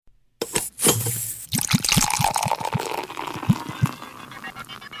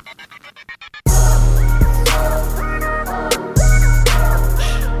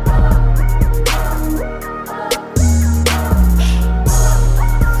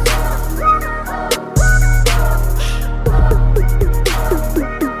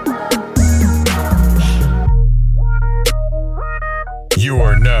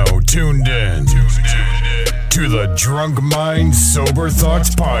Drunk Mind, Sober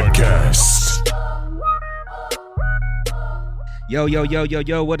Thoughts Podcast. Yo,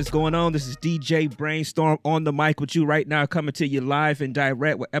 what is going on? This is DJ Brainstorm on the mic with you right now, coming to you live and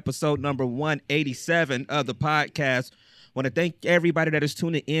direct with episode number 187 of the podcast. Want to thank everybody that is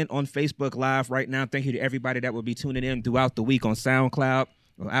tuning in on Facebook Live right now. Thank you to everybody that will be tuning in throughout the week on SoundCloud,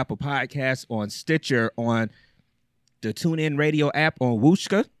 on Apple Podcasts, on Stitcher, on the TuneIn Radio app, on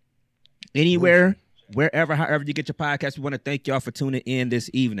Wooshka, anywhere, wherever, however you get your podcast. We want to thank y'all for tuning in this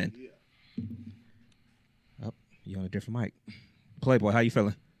evening. Oh, you on a different mic. Playboy, how you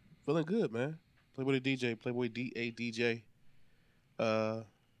feeling? Feeling good, man. Playboy the DJ, Playboy D-A-DJ. I'm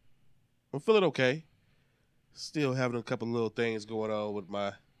feeling okay. Still having a couple little things going on with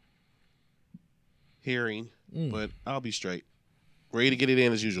my hearing, but I'll be straight. Ready to get it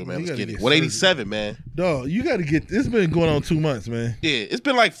in as usual, man. Let's get it. 187, man. Dog, you got to get this. Been going on 2 months, man. Yeah, it's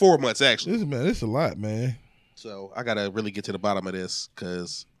been like 4 months, actually. This a lot, man. So I got to really get to the bottom of this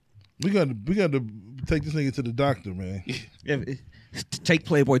because we got to take this nigga to the doctor, man. Take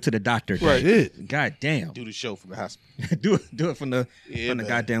Playboy to the doctor. Right. God damn. Do the show from the hospital. do it from the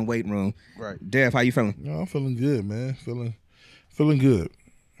goddamn weight room. Right. Dev, how you feeling? No, I'm feeling good, man. Feeling good.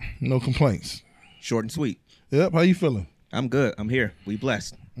 No complaints. Short and sweet. Yep. How you feeling? I'm good. I'm here. We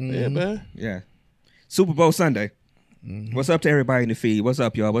blessed. Mm-hmm. Yeah, man. Yeah. Super Bowl Sunday. Mm-hmm. What's up to everybody in the feed? What's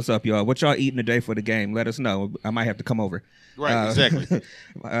up, y'all? What y'all eating today for the game? Let us know. I might have to come over. Right, exactly.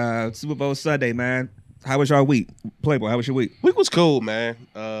 Super Bowl Sunday, man. How was your week? Playboy, how was your week? Week was cool, man.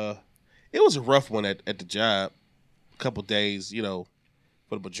 It was a rough one at the job. A couple days, for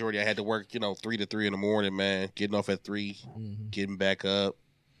the majority, I had to work, 3 to 3 in the morning, man. Getting off at 3, getting back up,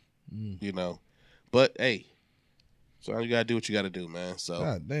 But, hey, so you got to do what you got to do, man. So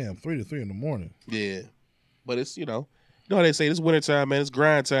God damn, 3 to 3 in the morning. Yeah. But it's, you know how they say, it's wintertime, man. It's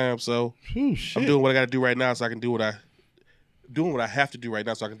grind time, so Ooh, shit. I'm doing what I got to do right now so I can do what I have to do right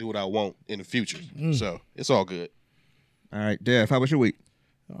now so I can do what I want in the future. So it's all good. All right, Dev, how was your week?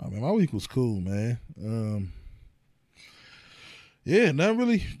 Oh, man, my week was cool, man. Yeah, not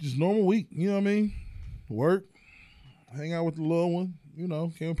really, just normal week. You know what I mean? Work, hang out with the little one.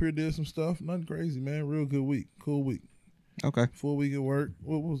 Came up here, did some stuff. Nothing crazy, man. Real good week, cool week. Okay. Full week at work.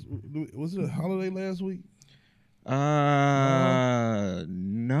 What was it a holiday last week? Nah,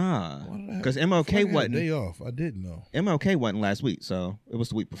 because MLK wasn't a day off. I didn't know. MLK wasn't last week, so it was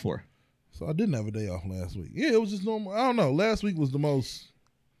the week before. So I didn't have a day off last week. Yeah, it was just normal. I don't know. Last week was the most.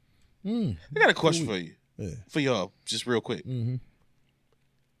 I got a question for you. Yeah. For y'all, just real quick. Mm-hmm.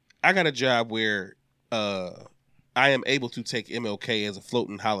 I got a job where I am able to take MLK as a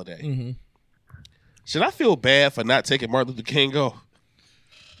floating holiday. Mm-hmm. Should I feel bad for not taking Martin Luther King off?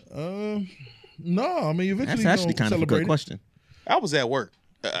 No, I mean, eventually That's actually kind of a good question. I was at work.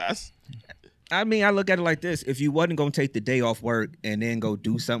 I mean, I look at it like this. If you wasn't going to take the day off work and then go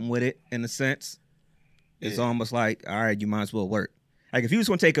do something with it, in a sense, it's almost like, all right, you might as well work. Like, if you was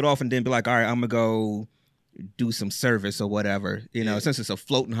going to take it off and then be like, all right, I'm going to go do some service or whatever, since it's a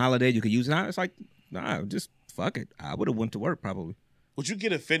floating holiday, you could use it. It's like, nah, just fuck it. I would have went to work probably. Would you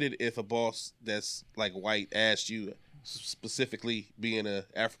get offended if a boss that's like white asked you, specifically being an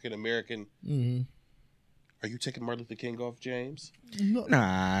African American, are you taking Martin Luther King off, James? No,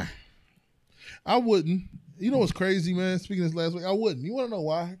 Nah. I wouldn't. You know what's crazy, man? Speaking of this last week, I wouldn't. You want to know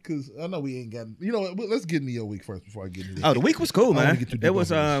why? Because I know we ain't got. Let's get into your week first before I get into this. Oh, the week was cool, man. It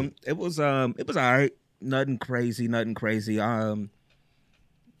was all right. Nothing crazy.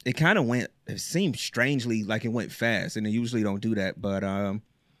 It kind of went. It seemed strangely like it went fast, and they usually don't do that. But I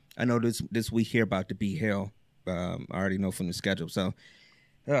know this week here about to be hell. I already know from the schedule, so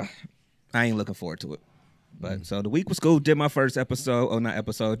I ain't looking forward to it. But so the week was cool. Did my first episode.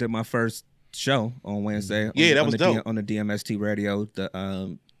 Did my first show on Wednesday. Yeah, that was dope on the DMST radio.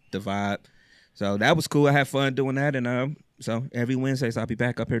 The Vibe. So that was cool. I had fun doing that, and so every Wednesdays I'll be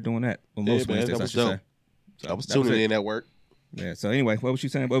back up here doing that. Well, most Wednesdays I should say. So I was tuning in at work. Yeah. So anyway, what was you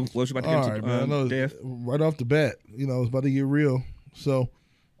saying? What was you about to get into? Man, I know Dev? right off the bat, it's about to get real. So,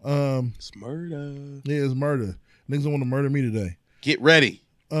 it's murder. Yeah, it's murder. Niggas don't want to murder me today. Get ready.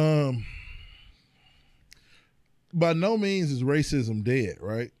 By no means is racism dead,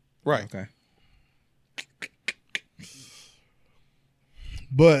 right? Right. Okay.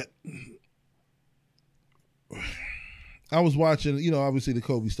 But I was watching, obviously the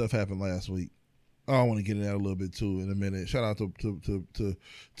Kobe stuff happened last week. I want to get into that a little bit too in a minute. Shout out to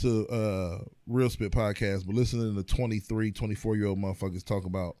Real Spit Podcast, but listening to 23, 24-year-old motherfuckers talk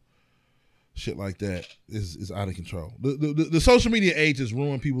about shit like that is out of control. The social media age has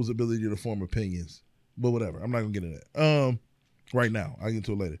ruined people's ability to form opinions. But whatever, I'm not gonna get into that right now. I'll get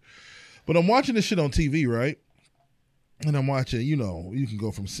into it later. But I'm watching this shit on TV, right? And I'm watching, you can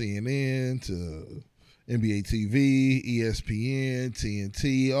go from CNN to NBA TV, ESPN,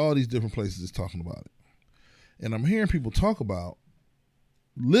 TNT, all these different places is talking about it. And I'm hearing people talk about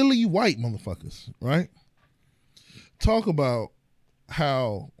lily white motherfuckers, right? Talk about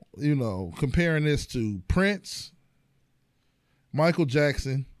how, comparing this to Prince, Michael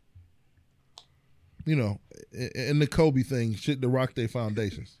Jackson, and the Kobe thing, shit to rock their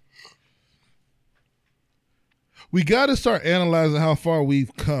foundations. We got to start analyzing how far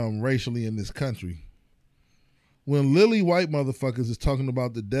we've come racially in this country. When lily white motherfuckers is talking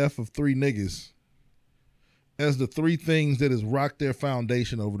about the death of 3 niggas as the 3 things that has rocked their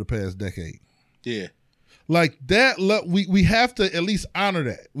foundation over the past decade. Yeah. Like that, we have to at least honor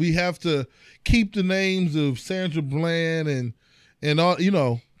that. We have to keep the names of Sandra Bland and all,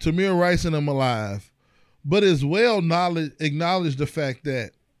 Tamir Rice and them alive, but as well acknowledge the fact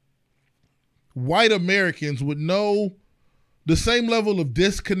that white Americans would know the same level of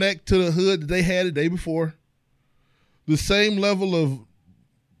disconnect to the hood that they had the day before, the same level of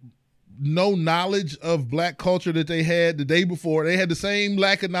no knowledge of black culture that they had the day before. They had the same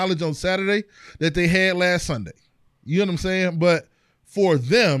lack of knowledge on Saturday that they had last Sunday. You know what I'm saying? But for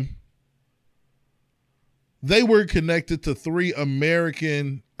them, they were connected to 3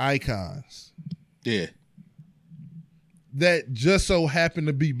 American icons. Yeah. That just so happened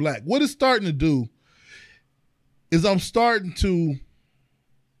to be black. What it's starting to do is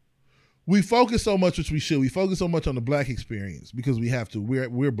we focus so much, which we should. We focus so much on the black experience because we have to.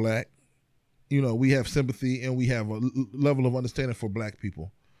 We're black. We have sympathy and we have a level of understanding for black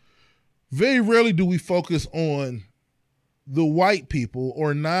people. Very rarely do we focus on the white people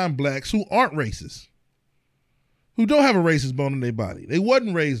or non-blacks who aren't racist, who don't have a racist bone in their body. They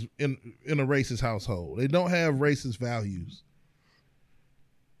wasn't raised in a racist household. They don't have racist values.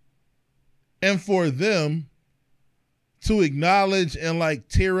 And for them to acknowledge and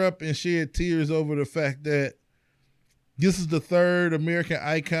tear up and shed tears over the fact that this is the 3rd American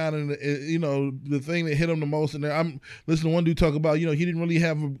icon, and the thing that hit him the most. And I'm listening to one dude talk about, he didn't really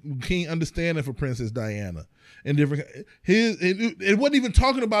have a keen understanding for Princess Diana and different. It wasn't even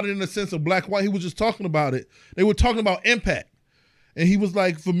talking about it in the sense of black white. He was just talking about it. They were talking about impact, and he was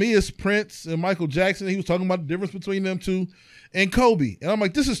like, for me, it's Prince and Michael Jackson. He was talking about the difference between them 2 and Kobe, and I'm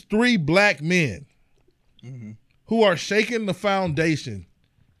like, this is 3 black men who are shaking the foundation,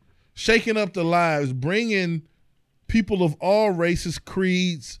 shaking up the lives, bringing people of all races,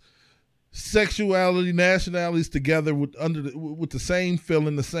 creeds, sexuality, nationalities together with the same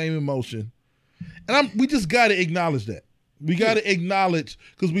feeling, the same emotion. And we just got to acknowledge that. We got to acknowledge,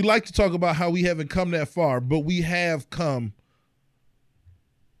 because we like to talk about how we haven't come that far, but we have come.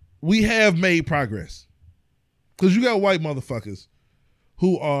 We have made progress. Because you got white motherfuckers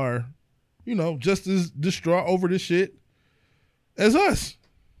who are, just as distraught over this shit as us.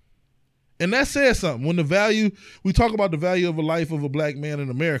 And that says something. When we talk about the value of a life of a black man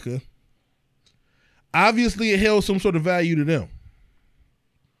in America, obviously it held some sort of value to them.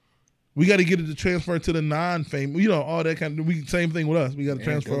 We got to get it to transfer to the non-famous, all that kind of, same thing with us. We got to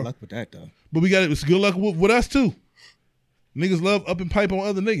transfer. Good luck with that, though. But it's good luck with us too. Niggas love up and pipe on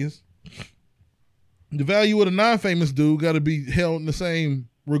other niggas. The value of the non-famous dude got to be held in the same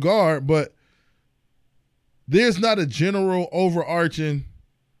regard, but there's not a general overarching,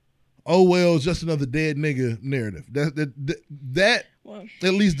 oh well, just another dead nigga narrative. That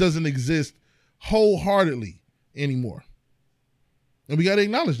at least doesn't exist wholeheartedly anymore, and we got to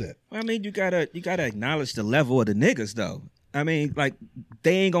acknowledge that. I mean, you gotta acknowledge the level of the niggas, though. I mean,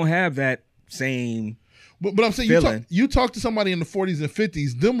 they ain't gonna have that same. But I'm saying you talk to somebody in the 40s and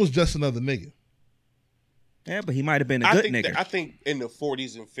 50s, them was just another nigga. Yeah, but he might have been a good nigga. I think in the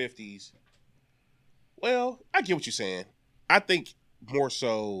 40s and 50s. Well, I get what you're saying. I think more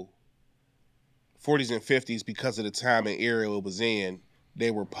so 40s and 50s, because of the time and era it was in, they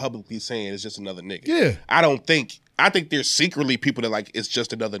were publicly saying it's just another nigga. Yeah. I think there's secretly people that it's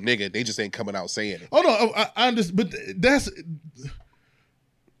just another nigga. They just ain't coming out saying it. Oh no, I understand, but that's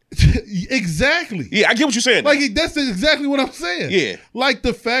exactly. Yeah, I get what you're saying. That's exactly what I'm saying. Yeah.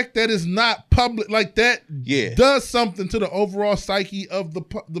 The fact that it's not public, that does something to the overall psyche of the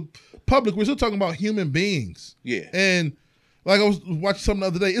public. We're still talking about human beings. Yeah. And I was watching something the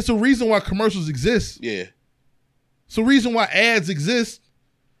other day. It's a reason why commercials exist. Yeah. It's a reason why ads exist,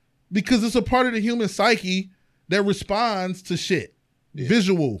 because it's a part of the human psyche that responds to shit. Yeah.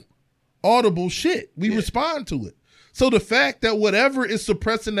 Visual, audible shit. We respond to it. So the fact that whatever is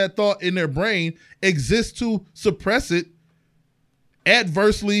suppressing that thought in their brain exists to suppress it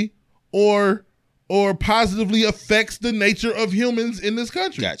adversely or positively affects the nature of humans in this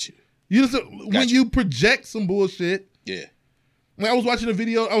country. Got you. When you project some bullshit Yeah. I was watching a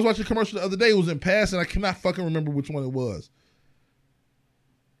video. I was watching a commercial the other day. It was in passing. I cannot fucking remember which one it was.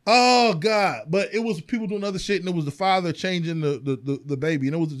 Oh God! But it was people doing other shit, and it was the father changing the baby,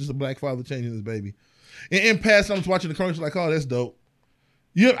 and it was just a black father changing his baby. And in passing, I was watching the commercial like, oh, that's dope.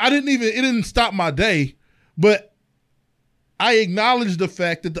 Yeah, it didn't stop my day, but I acknowledged the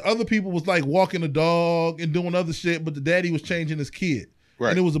fact that the other people was like walking a dog and doing other shit, but the daddy was changing his kid, Right.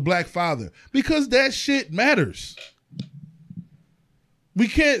 and it was a black father because that shit matters. We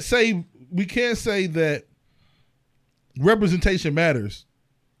can't say that representation matters.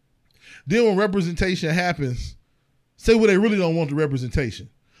 Then when representation happens, say well they really don't want the representation.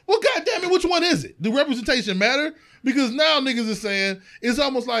 Well, goddamn it, which one is it? Do representation matter? Because now niggas are saying it's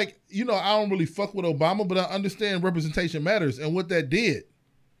almost like, I don't really fuck with Obama, but I understand representation matters and what that did.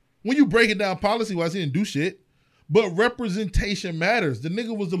 When you break it down policy-wise, he didn't do shit. But representation matters. The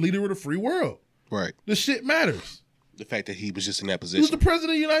nigga was the leader of the free world. Right. The shit matters. The fact that he was just in that He position. was the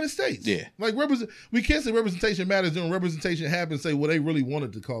president of the United States. Yeah. Like, we can't say representation matters, then when representation happens, say, well, they really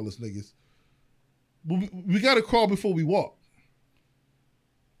wanted to call us niggas. We got to crawl before we walk.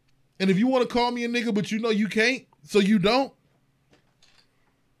 And if you want to call me a nigga, but you know you can't, so you don't.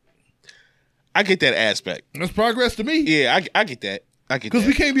 I get that aspect. That's progress to me. Yeah, I get that. I get that. Because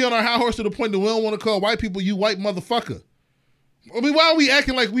we can't be on our high horse to the point that we don't want to call white people you white motherfucker. I mean, why are we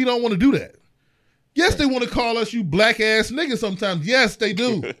acting like we don't want to do that? Yes, they want to call us you black ass niggas sometimes. Yes, they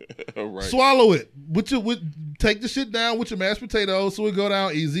do. Right. Swallow it. Take the shit down with your mashed potatoes so it go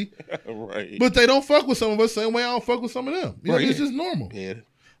down easy. Right. But they don't fuck with some of us same way I don't fuck with some of them. You know, Right. it's just normal. Yeah.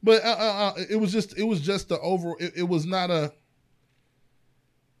 But it was just the overall. It was not a.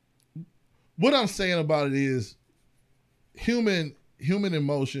 What I'm saying about it is, human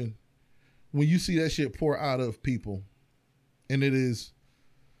emotion. When you see that shit pour out of people, and it is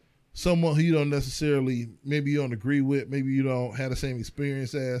someone who you don't necessarily, maybe you don't agree with, maybe you don't have the same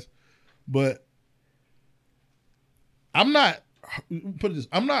experience as, but I'm not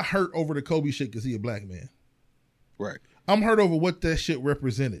hurt over the Kobe shit because he a black man. Right. I'm hurt over what that shit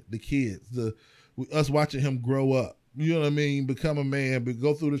represented. The kids, us watching him grow up. You know what I mean? Become a man, but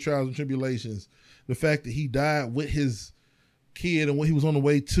go through the trials and tribulations. The fact that he died with his kid and what he was on the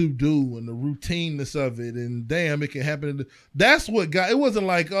way to do and the routineness of it. And damn, it can happen. That's what got, it wasn't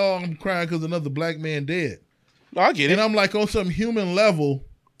like, oh, I'm crying because another black man dead. No, I get it. And I'm like, on some human level,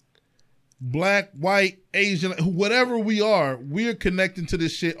 black, white, Asian, whatever we are, we're connecting to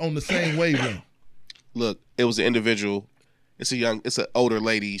this shit on the same wavelength. Look, it was an individual. It's an older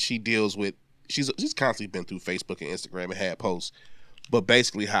lady. She deals with, she's constantly been through Facebook and Instagram and had posts. But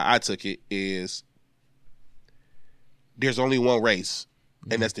basically how I took it is there's only one race,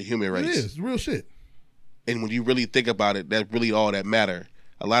 and that's the human race. It is real shit. And when you really think about it, that's really all that matter.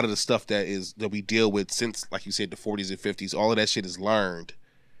 A lot of the stuff that we deal with since, like you said, the 40s and 50s, all of that shit is learned,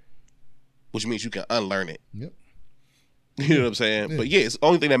 which means you can unlearn it. Yep. You know what I'm saying? Yeah. But yeah, it's the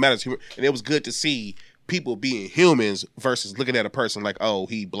only thing that matters. And it was good to see people being humans versus looking at a person like, oh,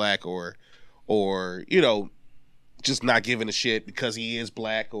 he black or just not giving a shit because he is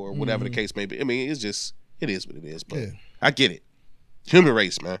black or whatever the case may be. I mean, it is what it is. But Yeah. I get it. Human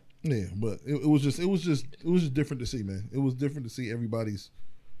race, man. Yeah, but it was just different to see, man. It was different to see everybody's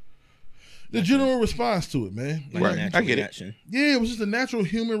general response to it, man. Like Right. a natural I get it. reaction. Yeah, it was just a natural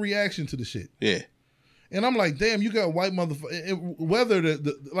human reaction to the shit. Yeah. And I'm like, damn, you got white motherfuckers. Whether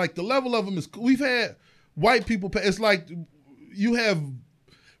the level of them is, we've had white people. It's like you have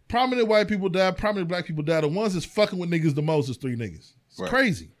prominent white people die, prominent black people die. The ones that's fucking with niggas the most is three niggas. It's Right.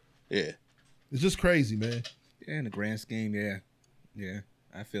 crazy. Yeah. It's just crazy, man. Yeah, in the grand scheme, yeah,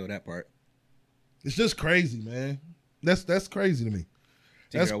 I feel that part. It's just crazy, man. That's crazy to me.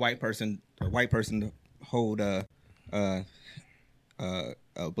 To hear a white person hold a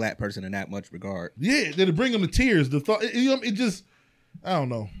black person in that much regard. Yeah, that'll bring them to tears. The thought, it just, I don't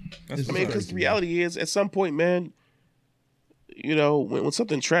know. It's I mean, because crazy, the man. reality is, at some point, man, when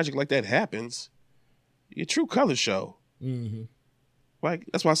something tragic like that happens, your true colors show. Mhm. Like,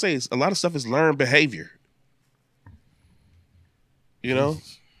 that's why I say a lot of stuff is learned behavior.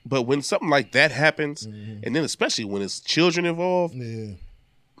 But when something like that happens, and then especially when it's children involved, Yeah.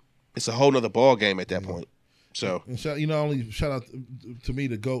 it's a whole nother ball game at that point. So And shout out to me,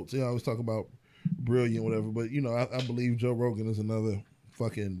 the GOATs. I always talk about brilliant, whatever. But I believe Joe Rogan is another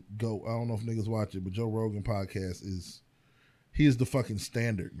fucking GOAT. I don't know if niggas watch it, but Joe Rogan podcast he is the fucking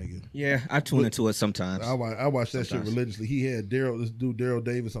standard, nigga. Yeah, I tune into it sometimes. I watch that shit religiously. He had this dude Daryl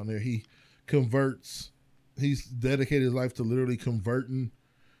Davis on there. He converts. He's dedicated his life to literally converting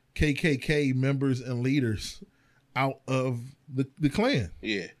KKK members and leaders out of the Klan.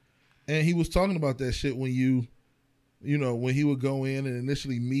 yeah, And he was talking about that shit when you You know, when he would go in and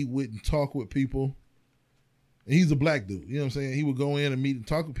initially meet with and talk with people. And he's a black dude. You know what I'm saying? He would go in and meet and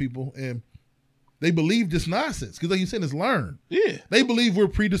talk with people, and they believe this nonsense. Because like you said, it's learned. Yeah. They believe we're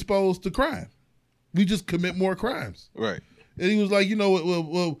predisposed to crime. We just commit more crimes. Right. And he was like, you know,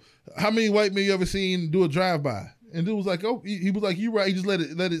 well, how many white men you ever seen do a drive-by? And dude was like, oh, he was like, you right. He just let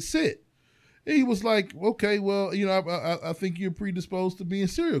it sit. And he was like, okay, well, you know, I think you're predisposed to being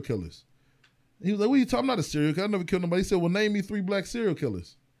serial killers. And he was like, what are you talking? I'm not a serial killer. I never killed nobody. He said, well, name me 3 black serial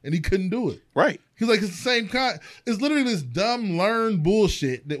killers. And he couldn't do it. Right. He's like, it's the same kind. It's literally this dumb learned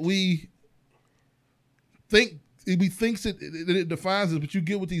bullshit that we think it defines us. But you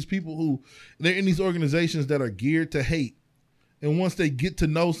get with these people who they're in these organizations that are geared to hate, and once they get to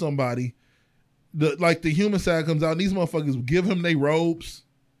know somebody, the human side comes out. And these motherfuckers give him their robes,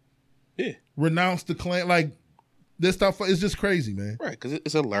 renounce the clan, like. This stuff is just crazy, man. Right, because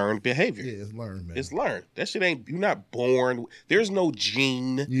it's a learned behavior. Yeah, it's learned, man. It's learned. That shit ain't, you're not born. There's no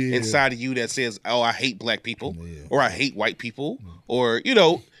gene inside of you that says, oh, I hate black people or I hate white people or, you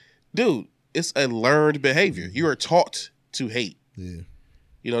know, dude, it's a learned behavior. You are taught to hate. Yeah.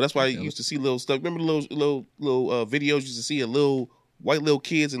 You know, that's why you used to see little stuff. Remember the little videos you used to see of white little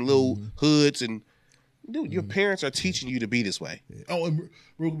kids in little hoods and, dude, your parents are teaching you to be this way. Yeah. Oh, and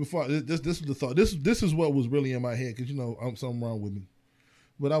real before this was the thought. This is what was really in my head because you know something wrong with me.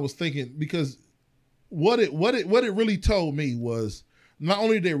 But I was thinking because what it really told me was not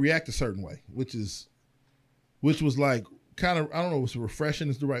only did they react a certain way, which was like kind of, I don't know if refreshing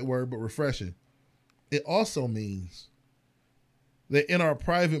is the right word, but refreshing. It also means that in our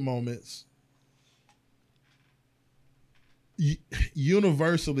private moments,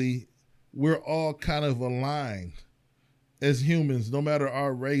 universally, we're all kind of aligned as humans, no matter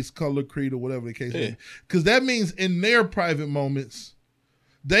our race, color, creed, or whatever the case is. Because that means in their private moments,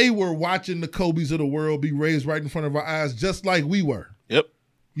 they were watching the Kobes of the world be raised right in front of our eyes, just like we were. Yep.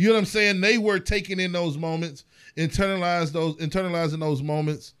 You know what I'm saying? They were taking in those moments, internalizing those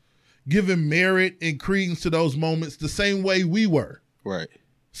moments, giving merit and credence to those moments the same way we were. Right.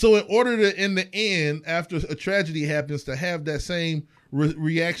 So in order to, in the end, after a tragedy happens, to have that same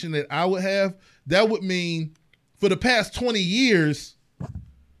reaction that I would have, that would mean for the past 20 years,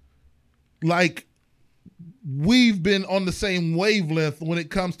 like we've been on the same wavelength when it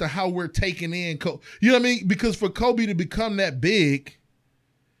comes to how we're taking in Kobe. You know what I mean? Because for Kobe to become that big,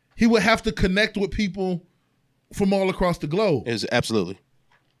 he would have to connect with people from all across the globe. It's absolutely.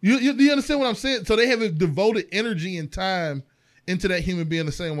 You understand what I'm saying? So they have devoted energy and time into that human being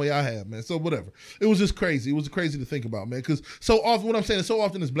the same way I have, man. So whatever. It was just crazy. It was crazy to think about, man. Because so often, what I'm saying is so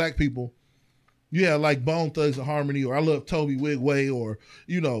often as black people, yeah, like Bone Thugs and Harmony, or I love Toby Wigway, or,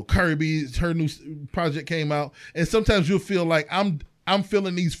 you know, Kirby's, her new project came out. And sometimes you'll feel like I'm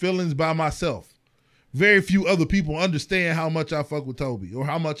feeling these feelings by myself. Very few other people understand how much I fuck with Toby or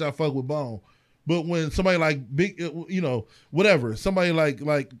how much I fuck with Bone. But when somebody like big, you know, whatever, somebody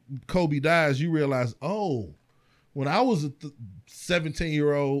like Kobe dies, you realize, oh, when I was a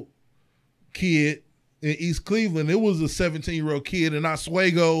 17-year-old kid in East Cleveland, it was a 17-year-old kid in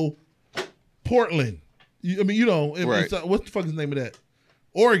Oswego, Portland. Right. What the fuck is the name of that?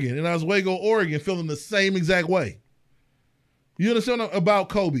 Oregon, in Oswego, Oregon, feeling the same exact way. You understand about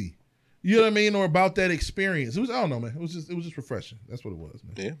Kobe? You know what I mean, or about that experience? It was, I don't know, man. It was just refreshing. That's what it was,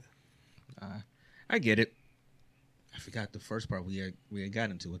 man. Yeah, I get it. I forgot the first part we had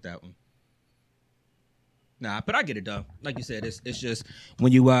got into with that one. Nah, but I get it though. Like you said, it's just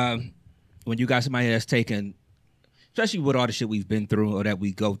when you got somebody that's taken, especially with all the shit we've been through or that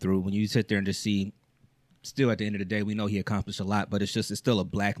we go through, when you sit there and just see, still at the end of the day, we know he accomplished a lot, but it's still a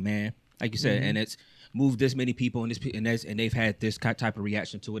black man, like you said, and it's moved this many people and they've had this type of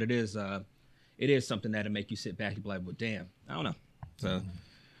reaction to it. It is something that'll make you sit back and be like, well, damn, I don't know. So,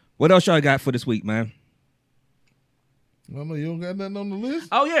 what else y'all got for this week, man? I don't know, you don't got nothing on the list?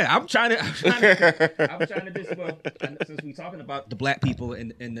 Oh yeah, I'm trying to just since we talking about the black people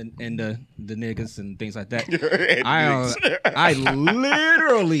and the niggas and things like that. I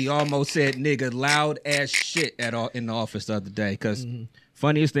literally almost said nigga loud as shit in the office the other day because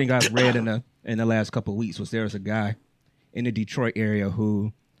funniest thing I've read in the last couple of weeks was there was a guy in the Detroit area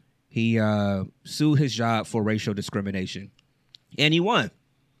who he sued his job for racial discrimination and he won,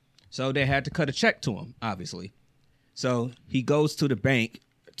 so they had to cut a check to him, obviously. So he goes to the bank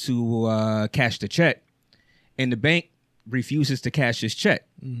to cash the check, and the bank refuses to cash his check.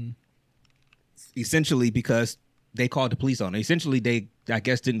 Essentially because they called the police on it. Essentially, they, I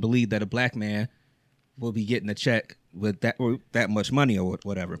guess, didn't believe that a black man will be getting a check with that much money or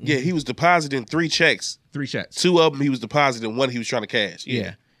whatever. Yeah, he was depositing 3 checks. 3 checks. 2 of them he was depositing, 1 he was trying to cash.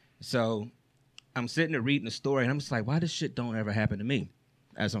 Yeah. So I'm sitting there reading the story, and I'm just like, why this shit don't ever happen to me?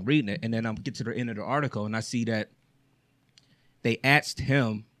 As I'm reading it, and then I'm get to the end of the article, and I see that they asked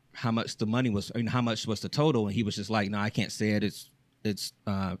him how much the money was, and how much was the total, and he was just like, "No, I can't say it. It's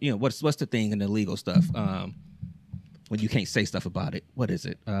what's the thing in the legal stuff when you can't say stuff about it? What is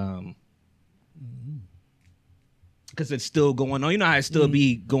it? Because it's still going on. You know how it still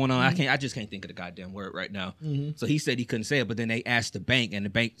be going on. I just can't think of the goddamn word right now. So he said he couldn't say it, but then they asked the bank, and the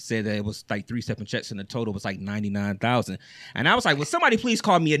bank said that it was like 3 separate checks, and the total was like $99,000. And I was like, "Well, somebody please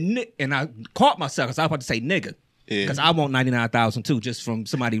call me a nigga." And I caught myself because I was about to say nigga, because I want $99,000 too, just from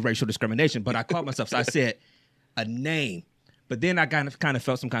somebody racial discrimination. But I caught myself, so I said a name. But then I kind of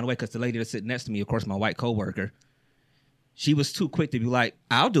felt some kind of way because the lady that's sitting next to me, of course, my white coworker, she was too quick to be like,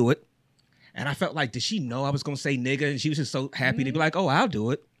 "I'll do it." And I felt like, did she know I was going to say nigga? And she was just so happy to be like, "Oh, I'll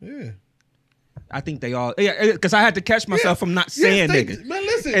do it." Yeah. I think they all, because I had to catch myself from not saying nigga. Man,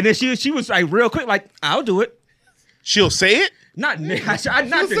 listen. And then she was like real quick, like, "I'll do it." She'll say it? Not nigga.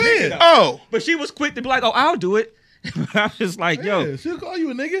 Not the say nigga. it. Though. Oh. But she was quick to be like, "Oh, I'll do it." I was just like, yo. Yeah, she'll call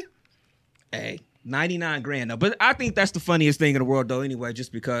you a nigga. Hey, $99,000 though. But I think that's the funniest thing in the world though anyway,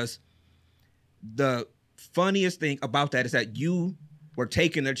 just because the funniest thing about that is that you were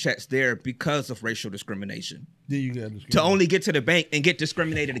taking their checks there because of racial discrimination. Then you got To only get to the bank and get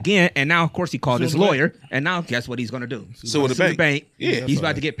discriminated again. And now, of course, he called his lawyer. And now, guess what he's going to do? So with the bank. Yeah. He's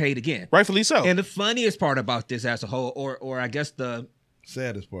about to get paid again. Rightfully so. And the funniest part about this as a whole, or I guess the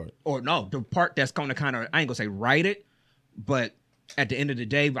saddest part. The part that's going to kind of, I ain't going to say right it, but at the end of the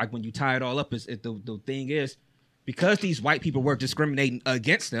day, like when you tie it all up, the thing is, because these white people were discriminating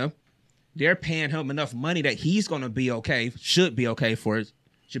against them, they're paying him enough money that he's going to be okay, should be okay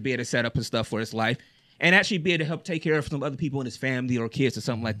should be able to set up his stuff for his life, and actually be able to help take care of some other people in his family or kids or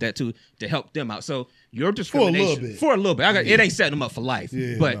something like that too, to help them out. So your discrimination for a little bit, it ain't setting him up for life,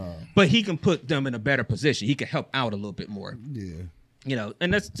 but he can put them in a better position. He can help out a little bit more. Yeah,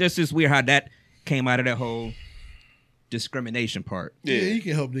 and that's just weird how that came out of that whole discrimination part. Yeah, you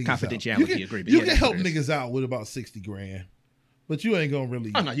can help niggas confidentiality agreement. You can help niggas out with about $60,000, but you ain't gonna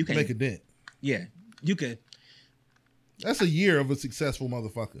really you can't make a dent. Yeah, you can. That's a year of a successful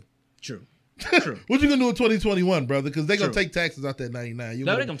motherfucker. True. What you gonna do in 2021, brother? Because they gonna take taxes out that 99.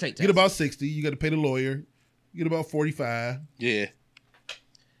 They're gonna take taxes. Get about 60. You got to pay the lawyer. You get about 45. Yeah.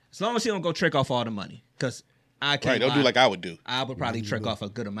 As long as he don't go trick off all the money, because I can't. Right, don't do like I would do. I would probably trick off a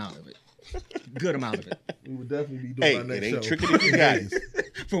good amount of it. Good amount of it. We would definitely be doing our next it ain't show. tricking if you got it.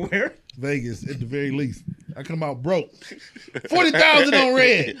 For where? Vegas, at the very least. I come out broke. 40,000 on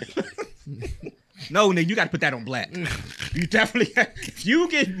red. No, nigga, you got to put that on black. You definitely, if you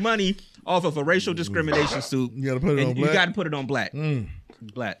get money off of a racial discrimination suit, you got to put it on black. You got to put it on black.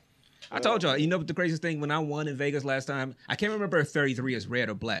 Black. I told y'all, you know what the craziest thing, when I won in Vegas last time, I can't remember if 33 is red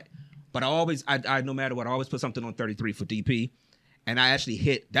or black, but I no matter what, I always put something on 33 for DP, and I actually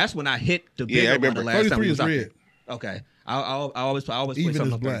hit, that's when I hit the bigger one the last time. 33 is red. Okay. I always play Even something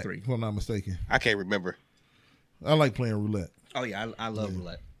is on black, 33. if I'm not mistaken. I can't remember. I like playing roulette. Oh, yeah, I love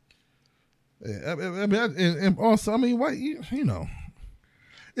roulette. Yeah, I mean, and also, I mean, why you know,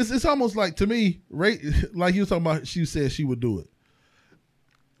 it's almost like, to me, like you was talking about. She said she would do it.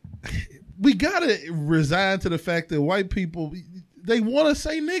 We gotta resign to the fact that white people, they want to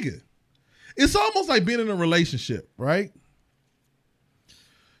say nigga. It's almost like being in a relationship, right?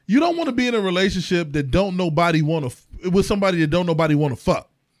 You don't want to be in a relationship that don't nobody want to with somebody that don't nobody want to fuck.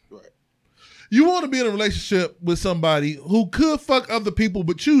 Right. You want to be in a relationship with somebody who could fuck other people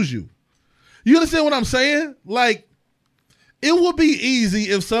but choose you. You understand what I'm saying? Like, it would be easy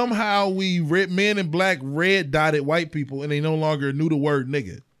if somehow men in black red dotted white people and they no longer knew the word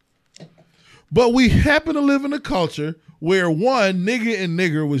nigga. But we happen to live in a culture where, one, nigga and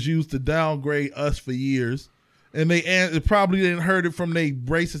nigger was used to downgrade us for years. And they probably didn't heard it from their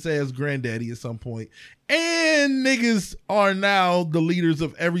racist ass granddaddy at some point. And niggas are now the leaders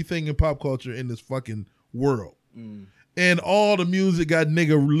of everything in pop culture in this fucking world. And all the music got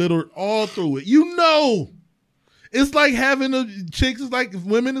nigga littered all through it. You know, it's like having chicks, it's like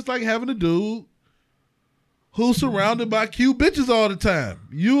women, it's like having a dude who's surrounded by cute bitches all the time.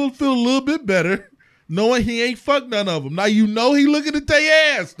 You'll feel a little bit better knowing he ain't fucked none of them. Now, you know he looking at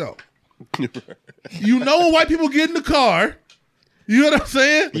their ass, though. You know when white people get in the car, you know what I'm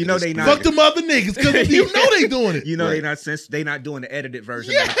saying? You know they not fuck them other niggas, because you know they doing it. You know they not doing the edited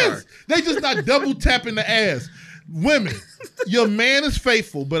version Yes, of the car. they just not double tapping the ass. Women, your man is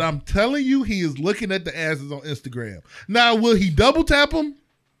faithful, but I'm telling you, he is looking at the asses on Instagram. Now, will he double tap them?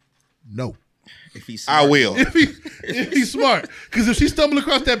 No. If he's smart. I will. If he's smart, because if she stumble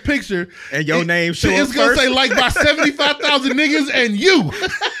across that picture And your name show it's up gonna first. say like by 75,000 niggas and you.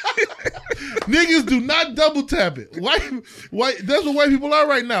 Niggas do not double tap it. White. That's what white people are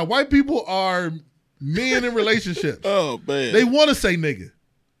right now. White people are men in relationships. Oh man. They want to say nigga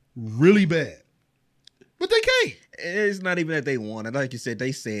really bad, but they can't. It's not even that they want it. Like you said,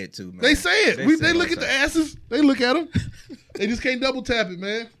 they say it too, man. They say it. They They say it look all at the the time. asses. They look at them. They just can't double tap it,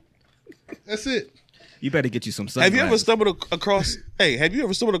 man. That's it. You better get you some Have sunglasses. you ever stumbled across? Hey, have you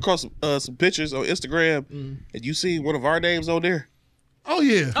ever stumbled across some pictures on Instagram and you see one of our names on there? Oh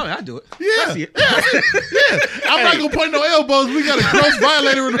yeah. Oh, I do it. Yeah. I see it. Yeah. I'm not gonna point no elbows. We got a gross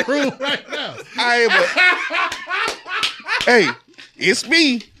violator in the room right now. I am. Hey, it's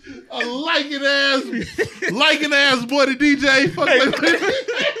me. A liking ass boy to DJ. Fuck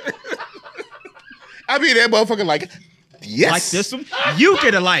I mean that motherfucker like, yes. Like this one, you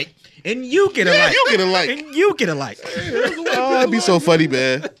get a like, and you get a like, you get a like. and you get a like. Oh, it'd be so funny,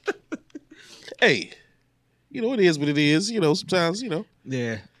 man. Hey, you know it is what it is. You know sometimes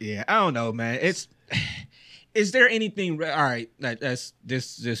Yeah. I don't know, man. Is there anything? All right, that's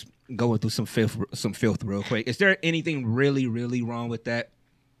just going through some filth real quick. Is there anything really, really wrong with that?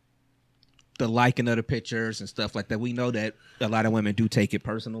 The liking of the pictures and stuff like that. We know that a lot of women do take it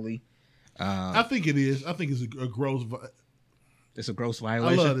personally. I think it is. I think it's a gross. It's a gross I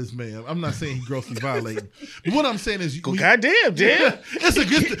violation. love this man. I'm not saying he grossly violating, but what I'm saying is, Well, goddamn, damn. it's a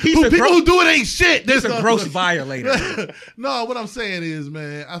good. He's a People gro- who do it ain't shit. It's a gross violator. No, what I'm saying is,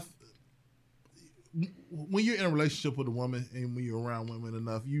 man, when you're in a relationship with a woman and when you're around women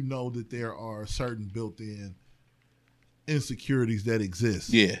enough, you know that there are certain built-in insecurities that exist.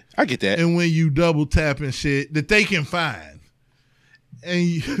 Yeah, I get that. And when you double tapping shit that they can find, and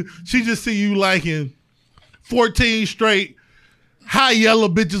she just see you liking 14 straight high yellow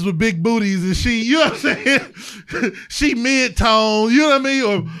bitches with big booties, and she, you know what I'm saying? She mid-tone, you know what I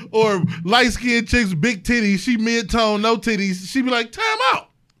mean? Or light-skinned chicks with big titties, she mid-tone, no titties. She be like, time out.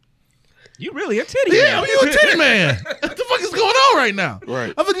 You really a titty Yeah, man. you a titty man. What the fuck is going on right now?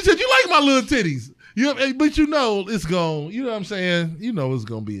 Right. I thought you said you like my little titties. But you know it's going, you know what I'm saying? You know it's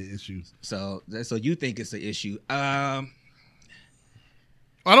going to be an issue. So you think it's an issue?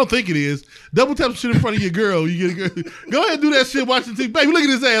 I don't think it is. Double tap shit in front of your girl. You get a girl. Go ahead and do that shit watching TV. Baby, look at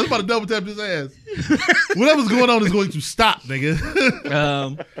his ass. I'm about to double tap his ass. Whatever's going on is going to stop, nigga.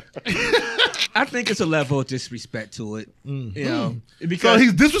 I think it's a level of disrespect to it. You know, So because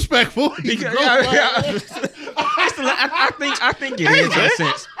he's disrespectful. because I think it is in a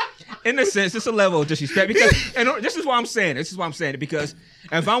sense. In a sense, it's a level of disrespect because, and this is why I'm saying it. This is why I'm saying it because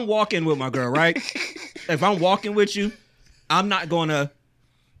if I'm walking with my girl, right? If I'm walking with you, I'm not gonna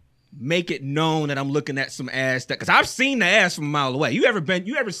make it known that I'm looking at some ass because I've seen the ass from a mile away. You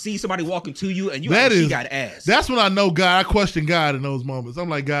ever see somebody walking to you and you know she got ass? That's when I know God. I question God in those moments. I'm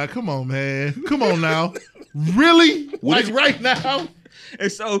like, God, come on, man. Come on now. Really? Like right now?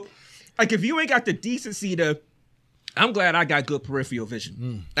 And so, like, if you ain't got the decency to, I'm glad I got good peripheral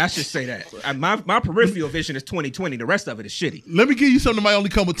vision. Let's just say that. My peripheral vision is 20/20. The rest of it is shitty. Let me give you something that might only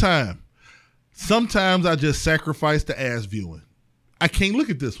come with time. Sometimes I just sacrifice the ass viewing. I can't look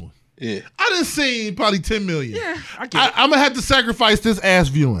at this one. Yeah. I done seen probably 10 million. Yeah, I get it. I'm going to have to sacrifice this ass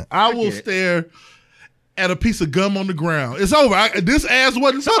viewing. I will get it. stare at a piece of gum on the ground. It's over. This ass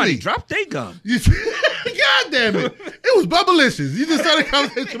wasn't Somebody funny. drop their gum. God damn it. It was Bubblicious. You just started a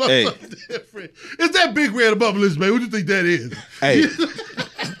conversation about Hey. something different. It's that big red of Bubblicious, man. What do you think that is? Hey,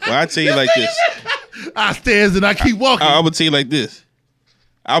 well, I tell you like this. I stares and I keep walking. I'm gonna tell you like this.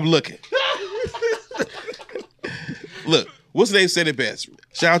 I'm looking. Look, what's the name said it best?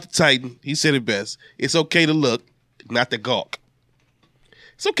 Shout out to Titan. He said it best. It's okay to look, not to gawk.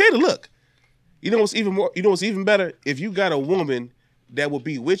 It's okay to look. You know what's even better? If you got a woman that will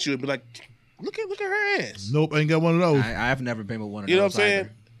be with you and be like, look at her ass. Nope, ain't got one of those. I've never been with one of You know those. what I'm saying?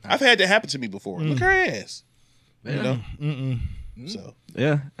 I've had that happen to me before. Look at her ass. Yeah. You know? So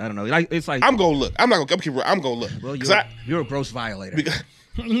Yeah, I don't know. Like it's like I'm gonna look. I'm not gonna keep. I'm gonna look. well, 'Cause you're a gross violator. because,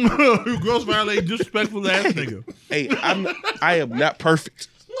 You gross violate, disrespectful ass nigga. hey, I am not perfect.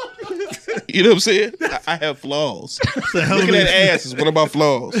 You know what I'm saying? I have flaws. Looking at ass is one of my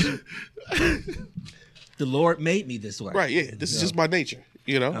flaws. The Lord made me this way. Right? Yeah. This is just my nature.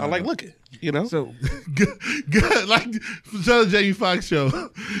 You know, I like looking. You know. So Good, like shout out to Jamie Foxx show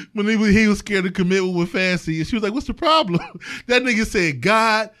when he was scared to commit with Fancy, and she was like, "What's the problem?" That nigga said,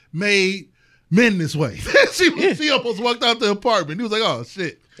 "God made men this way." she almost walked out the apartment. He was like, "Oh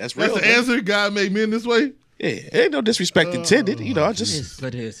shit, That's real, the man. answer. God made men this way." Yeah, it ain't no disrespect intended. You know, I just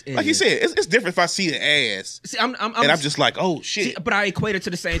It is. like you said, it's different if I see an ass See, I'm just like, oh shit. See, but I equate it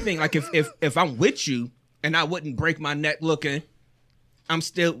to the same thing. Like if I'm with you and I wouldn't break my neck looking, I'm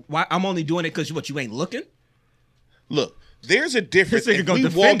only doing it because you ain't looking. Look, there's a difference This nigga if gonna we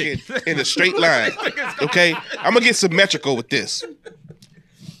defend walking it. in a straight line. Okay, I'm gonna get symmetrical with this.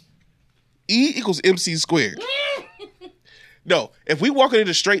 E equals MC squared. No, if we walking in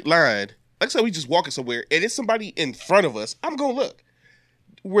a straight line, like I said, we just walking somewhere, and it's somebody in front of us, I'm gonna look.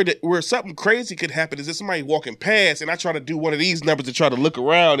 Where something crazy could happen is if somebody walking past, and I try to do one of these numbers to try to look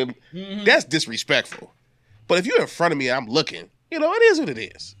around, and that's disrespectful. But if you're in front of me, and I'm looking. You know, it is what it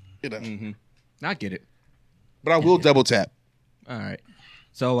is. You know, I get it. but I will double tap. All right.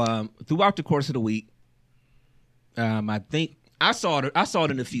 So throughout the course of the week, I think I saw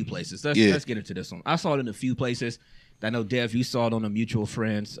it in a few places. Let's get into this one. I saw it in a few places. I know, Dev, you saw it on a mutual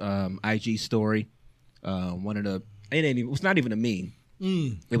friend's IG story. One of the it was not even a meme.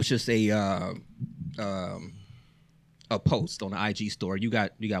 It was just a post on the IG story. You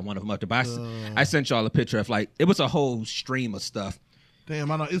got one of them up there. But I sent y'all a picture of it was a whole stream of stuff.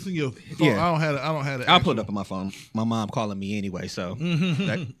 Damn, I know it's in your phone. Yeah. I don't have it. I'll put it up on my phone. My mom calling me anyway, so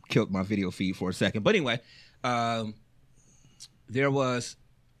that killed my video feed for a second. But anyway, there was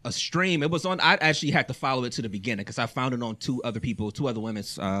a stream. It was on. I actually had to follow it to the beginning because I found it on two other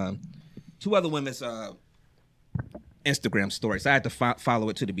women's Instagram stories. I had to follow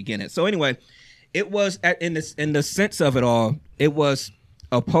it to the beginning. So anyway, it was in the sense of it all. It was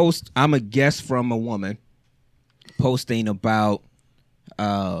a post. I'm a guest from a woman posting about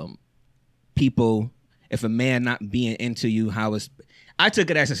people. If a man not being into you, I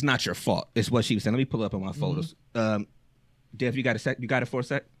took it as it's not your fault. It's what she was saying. Let me pull it up on my photos. Dev, you got a sec? You got it for a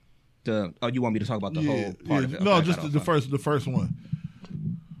sec? You want me to talk about the whole part of it? No, Okay, just the first one.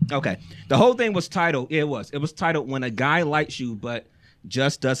 Okay. The whole thing was titled, it was titled When a Guy Likes You But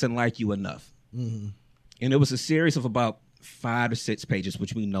Just Doesn't Like You Enough. Mm-hmm. And it was a series of about 5 to 6 pages,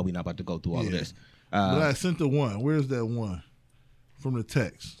 which we know we're not about to go through all of this. But I sent the one. Where's that one? From the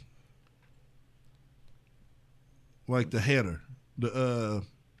text. Like the header.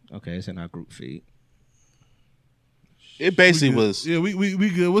 Okay, it's in our group feed. It basically was. Yeah, we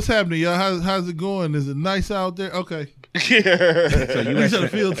good. What's happening, y'all? How's it going? Is it nice out there? Okay. So you You trying to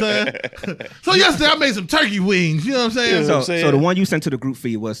feel time? So yesterday I made some turkey wings. You know what I'm saying? Yeah. So the one you sent to the group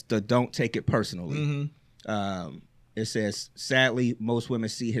feed was the "Don't Take It Personally." It says, sadly, most women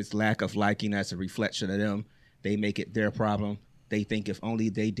see his lack of liking as a reflection of them. They make it their problem. They think if only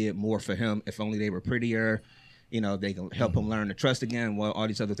they did more for him, if only they were prettier, they can help him learn to trust again. Well, all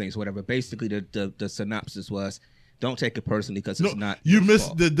these other things, whatever. Basically, the synopsis was, don't take it personally because it's not. You your missed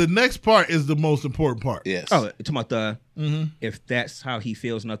fault. the next part is the most important part. Yes. Oh, talking about if that's how he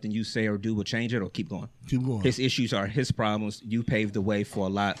feels, nothing you say or do will change it, or keep going. Keep going. His issues are his problems. You paved the way for a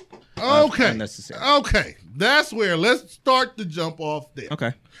lot. Okay. Unnecessary. Okay. That's where let's start the jump off there.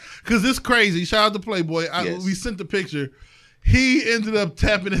 Okay. Because it's crazy. Shout out to Playboy. Yes. We sent the picture. He ended up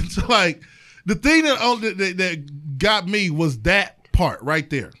tapping into the thing that got me was that part right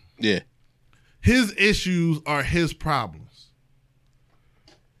there. Yeah. His issues are his problems.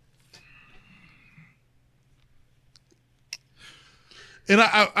 And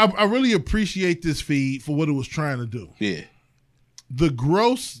I really appreciate this feed for what it was trying to do. Yeah. The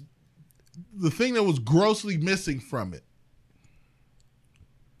thing that was grossly missing from it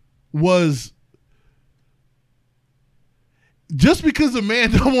was just because a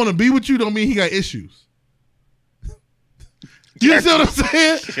man don't want to be with you don't mean he got issues. You see what I'm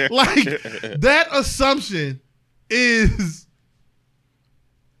saying? Like, that assumption is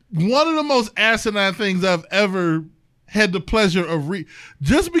one of the most asinine things I've ever had the pleasure of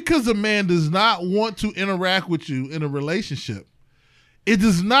just because a man does not want to interact with you in a relationship, it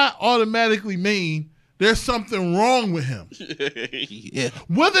does not automatically mean there's something wrong with him. Yeah.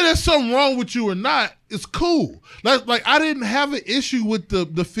 Whether there's something wrong with you or not, it's cool. Like I didn't have an issue with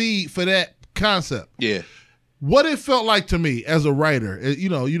the feed for that concept. Yeah. What it felt like to me as a writer,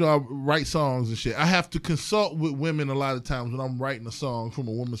 I write songs and shit. I have to consult with women a lot of times when I'm writing a song from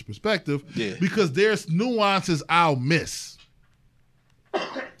a woman's perspective, because there's nuances I'll miss.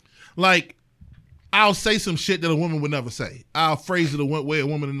 Like, I'll say some shit that a woman would never say. I'll phrase it a way a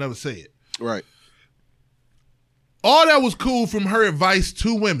woman would never say it. Right. All that was cool from her advice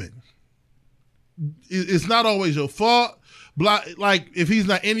to women. It's not always your fault. Like, if he's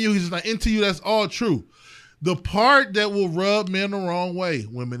not into you, he's not into you. That's all true. The part that will rub men the wrong way,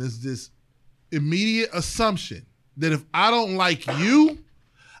 women, is this immediate assumption that if I don't like you,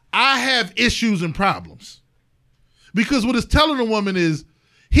 I have issues and problems. Because what it's telling a woman is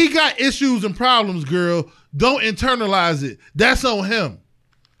He got issues and problems, girl. Don't internalize it. That's on him.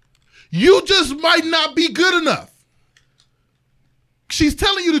 You just might not be good enough. She's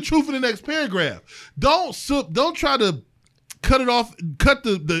telling you the truth in the next paragraph. Don't try to cut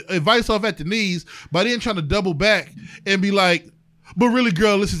the advice off at the knees by then trying to double back and be like, but really,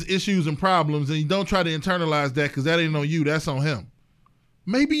 girl, this is issues and problems, and you don't try to internalize that because that ain't on you. That's on him.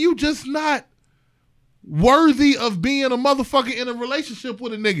 Maybe you just not worthy of being a motherfucker in a relationship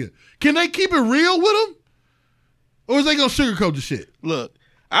with a nigga. Can they keep it real with him? Or is they gonna sugarcoat the shit? Look,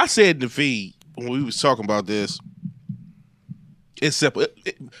 I said in the feed when we was talking about this, it's simple.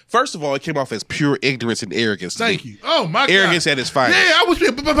 First of all, it came off as pure ignorance and arrogance. Thank you. Oh my God. Arrogance at its finest. Yeah,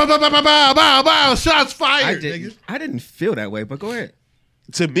 I was shots fired. I didn't feel that way, but go ahead.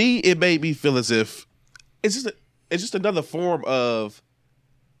 To me, it made me feel as if it's just another form of,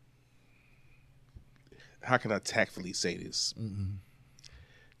 how can I tactfully say this? Mm-hmm.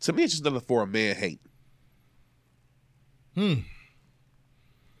 To me, it's just another form of man hate.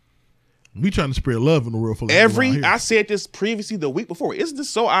 We trying to spread love in the world. I said this previously the week before. Isn't this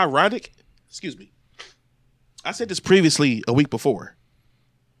so ironic? Excuse me. I said this previously a week before.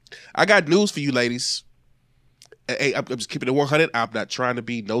 I got news for you, ladies. Hey, I'm just keeping it 100. I'm not trying to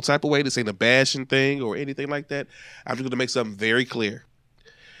be no type of way. This ain't a bashing thing or anything like that. I'm just going to make something very clear.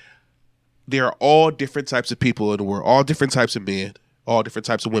 There are all different types of people in the world, all different types of men, all different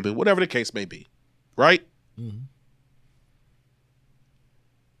types of women, whatever the case may be. Right? Mm-hmm.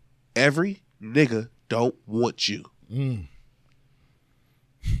 Every nigga don't want you.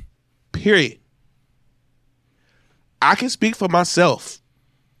 Period. I can speak for myself.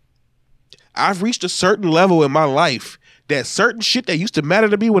 I've reached a certain level in my life that certain shit that used to matter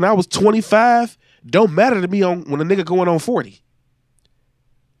to me when I was 25 don't matter to me when a nigga going on 40.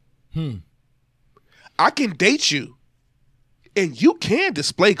 I can date you and you can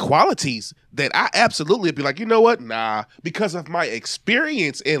display qualities that I absolutely be like, you know what? Nah, because of my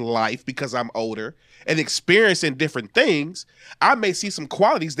experience in life, because I'm older and experience in different things, I may see some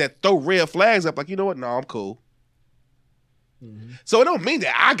qualities that throw red flags up like, you know what? No, I'm cool. Mm-hmm. So it don't mean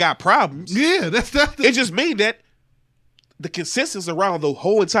that I got problems. Yeah, that's it just mean that the consensus around the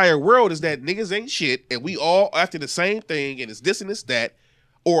whole entire world is that niggas ain't shit and we all after the same thing and it's this and it's that.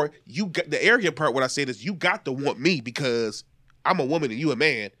 Or you got the arrogant part, what I said is you got to want me because I'm a woman and you a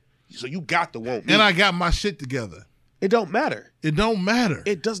man. So you got to want me. And I got my shit together. It don't matter. It don't matter.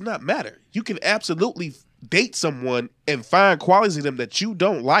 It does not matter. You can absolutely date someone and find qualities in them that you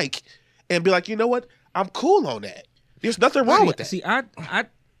don't like and be like, you know what? I'm cool on that. There's nothing wrong with that. See, I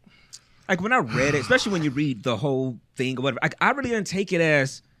like when I read it, especially when you read the whole thing or whatever, I really didn't take it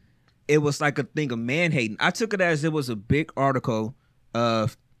as it was like a thing of man hating. I took it as it was a big article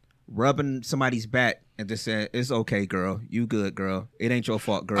of rubbing somebody's back and just saying, it's okay, girl. You good, girl. It ain't your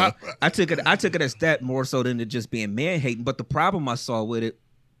fault, girl. I took it as that more so than it just being man hating. But the problem I saw with it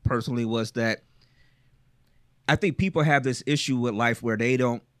personally was that I think people have this issue with life where they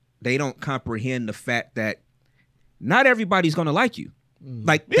don't comprehend the fact that not everybody's gonna like you.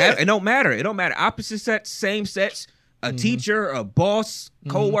 Like that, it don't matter. It don't matter. Opposite sex, same sex, a teacher, a boss,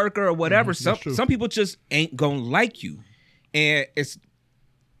 coworker, or whatever. Some people just ain't gonna like you. And it's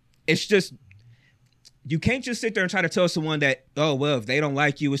just, you can't just sit there and try to tell someone that, oh, well, if they don't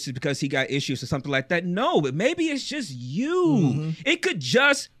like you, it's just because he got issues or something like that. No, but maybe it's just you. It could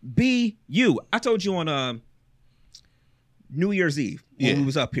just be you. I told you on New Year's Eve when we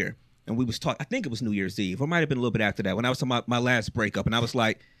was up here and we was talking, I think it was New Year's Eve, or it might have been a little bit after that, when I was talking about my last breakup, and I was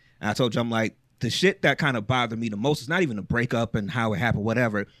like, and I told you, I'm like, the shit that kind of bothered me the most is not even a breakup and how it happened,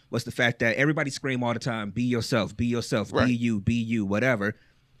 whatever, was the fact that everybody scream all the time, be yourself, right. be you, whatever.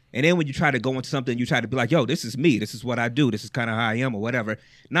 And then when you try to go into something, you try to be like, yo, this is me. This is what I do. This is kind of how I am or whatever.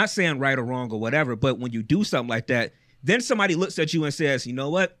 Not saying right or wrong or whatever, but when you do something like that, then somebody looks at you and says, you know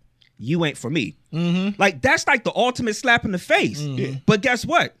what? You ain't for me. Like, that's like the ultimate slap in the face. But guess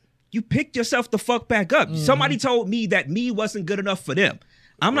what? You picked yourself the fuck back up. Somebody told me that me wasn't good enough for them.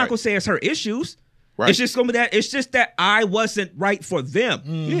 I'm not gonna say it's her issues. Right. It's just gonna be that. It's just that I wasn't right for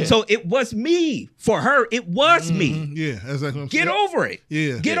them. So it was me for her. It was me. Yeah, exactly. Get over it.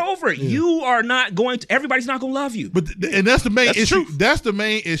 Get over it. You are not going to. Everybody's not gonna love you. But and that's the main issue. That's the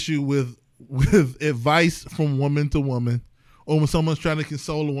main issue with advice from woman to woman, or when someone's trying to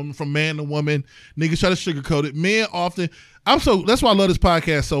console a woman, from man to woman. Niggas try to sugarcoat it. Men often. That's why I love this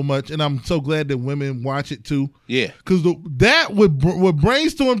podcast so much, and I'm so glad that women watch it too. Yeah, because what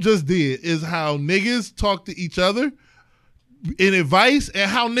Brainstorm just did is how niggas talk to each other in advice, and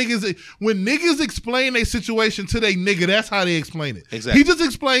how when niggas explain a situation to their nigga, that's how they explain it. Exactly. He just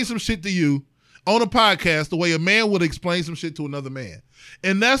explained some shit to you, on a podcast the way a man would explain some shit to another man.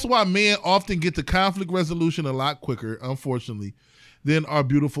 And that's why men often get to conflict resolution a lot quicker, unfortunately, than our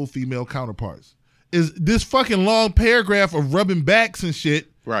beautiful female counterparts. Is this fucking long paragraph of rubbing backs and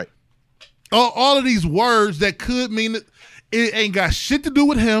shit. Right. All of these words that could mean that it ain't got shit to do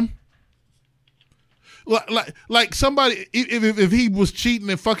with him. Like somebody, if he was cheating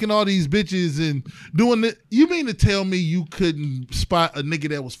and fucking all these bitches and doing it, you mean to tell me you couldn't spot a nigga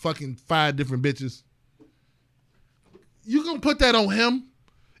that was fucking 5 different bitches? You gonna put that on him?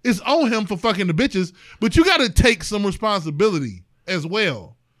 It's on him for fucking the bitches, but you gotta take some responsibility as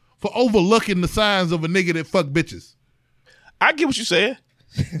well for overlooking the signs of a nigga that fuck bitches. I get what you said.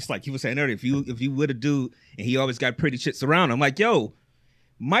 It's like you were saying earlier. If you would a dude and he always got pretty chicks around him, like, yo,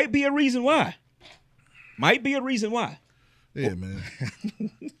 might be a reason why. Might be a reason why. Yeah, man.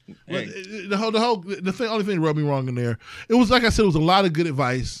 Hey. The only thing that rubbed me wrong in there, it was like I said, it was a lot of good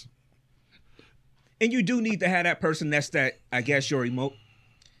advice. And you do need to have that person that's that, I guess, I'm going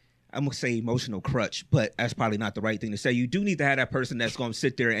to say emotional crutch, but that's probably not the right thing to say. You do need to have that person that's going to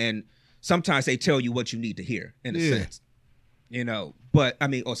sit there and sometimes they tell you what you need to hear, in a sense. You know, but I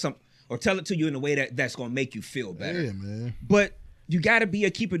mean, or tell it to you in a way that's going to make you feel better. Yeah, man. But you got to be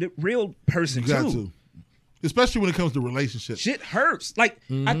a keep it real person, You got to. Especially when it comes to relationships. Shit hurts. Like,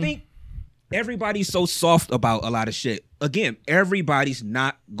 I think everybody's so soft about a lot of shit. Again, everybody's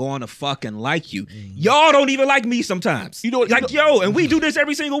not going to fucking like you. Y'all don't even like me sometimes. You know, and we do this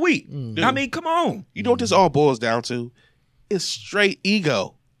every single week. I mean, come on. You know what this all boils down to? It's straight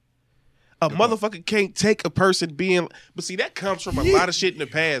ego. A motherfucker can't take a person being, but see, that comes from a lot of shit in the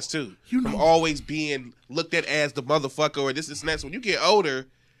past too. From always being looked at as the motherfucker or this and that. So when you get older,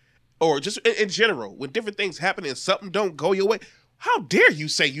 or just in general, when different things happen and something don't go your way, how dare you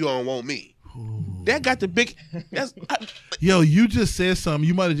say you don't want me? Ooh. That got the big. Yo, you just said something.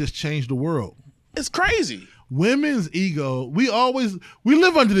 You might have just changed the world. It's crazy. Women's ego. We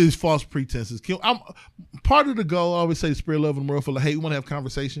live under these false pretenses. Part of the goal. I always say, spread love in a world full of hate. We want to have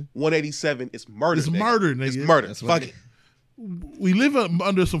conversation. 187 is murder. It's murder, nigga. It's murder. Fuck it. We live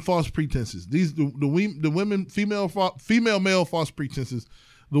under some false pretenses. These the women, female male false pretenses.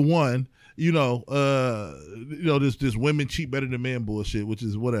 The one, this women cheat better than men bullshit, which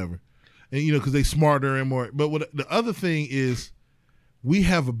is whatever, and because they smarter and more. But the other thing is, we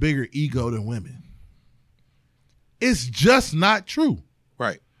have a bigger ego than women. It's just not true.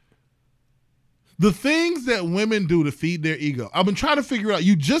 Right. The things that women do to feed their ego, I've been trying to figure out.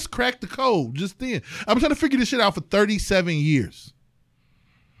 You just cracked the code just then. I've been trying to figure this shit out for 37 years.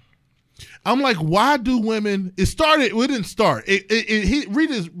 I'm like, why do women? It didn't start. It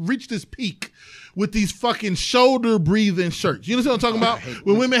reached this peak with these fucking shoulder breathing shirts. You know what I'm talking about?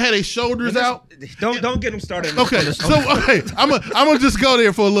 When women had their shoulders out. Don't get them started. Okay, I'm gonna just go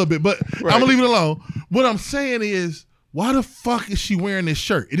there for a little bit, but I'm gonna leave it alone. What I'm saying is, why the fuck is she wearing this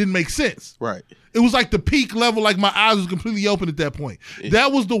shirt? It didn't make sense. Right. It was like the peak level, like my eyes was completely open at that point.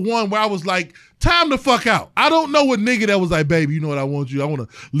 That was the one where I was like, time to fuck out. I don't know what nigga that was like, baby, you know what I want you? I want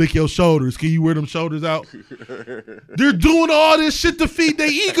to lick your shoulders. Can you wear them shoulders out? They're doing all this shit to feed their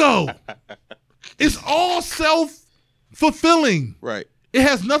ego. It's all self-fulfilling. Right. It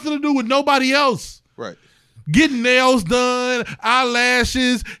has nothing to do with nobody else. Right. Getting nails done,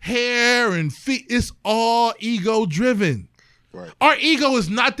 eyelashes, hair, and feet. It's all ego-driven. Right. Our ego is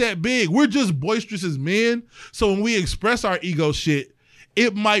not that big. We're just boisterous as men. So when we express our ego shit,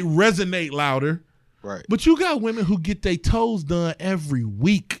 it might resonate louder. Right. But you got women who get their toes done every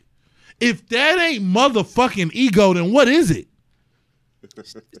week. If that ain't motherfucking ego, then what is it?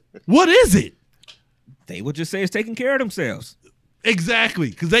 What is it? They would just say it's taking care of themselves.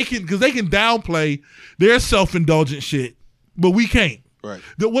 Exactly. Because they can downplay their self-indulgent shit, but we can't. Right.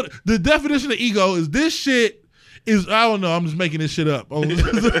 The definition of ego is this shit is, I don't know, I'm just making this shit up. But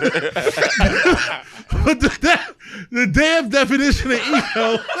the damn definition of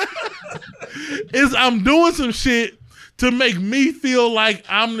ego is I'm doing some shit to make me feel like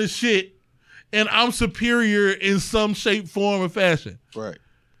I'm the shit and I'm superior in some shape, form, or fashion. Right.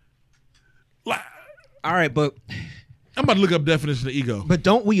 Like, all right, but I'm about to look up definition of ego. But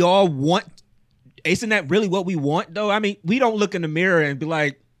don't we all want, isn't that really what we want though? I mean, we don't look in the mirror and be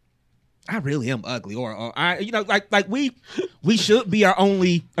like, I really am ugly, or I, like we should be our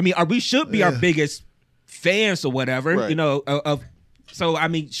only. I mean, we should be our biggest fans or whatever. Right. So I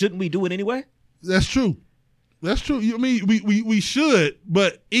mean, shouldn't we do it anyway? That's true. That's true. I mean, we should,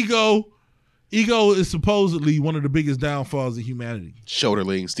 but ego is supposedly one of the biggest downfalls of humanity. Shoulder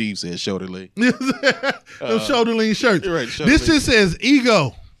lean. Steve says shoulder lean. Those shoulder lean shirts. Right, this just says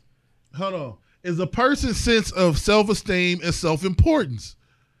ego. Hold on. Is a person's sense of self-esteem and self-importance.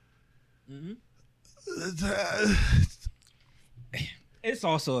 Mm-hmm. It's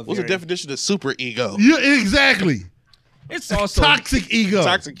also What's the definition of super ego? Yeah, exactly. It's also Toxic ego.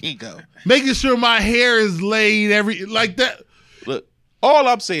 Toxic ego. Making sure my hair is laid like that. Look, all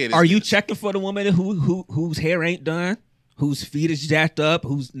I'm saying is, Are you checking for the woman whose hair ain't done, whose feet is jacked up,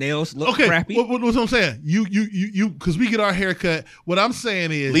 whose nails look crappy? What's what I'm saying? You, because we get our hair cut. What I'm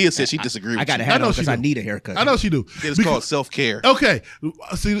saying is, Leah said she disagreed. I with got to you. have it because I need a haircut. I know she do. It's called self-care. Okay,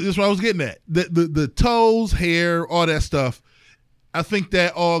 see, this is what I was getting at. The toes, hair, all that stuff. I think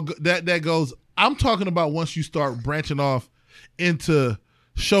that that goes. I'm talking about once you start branching off into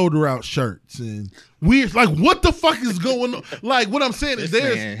shoulder out shirts and weird. Like, what the fuck is going on? Like, what I'm saying is,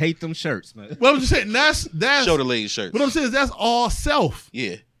 man, hate them shirts, man. Well, I'm just saying that's Shoulder laid shirts. What I'm saying is that's all self.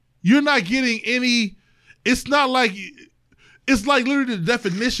 Yeah, you're not getting any. It's not like it's like literally the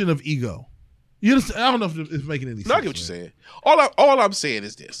definition of ego. You understand? I don't know if it's making any sense. No, I get what you're saying. All I'm saying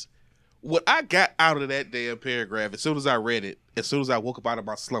is this. What I got out of that damn paragraph, as soon as I read it, as soon as I woke up out of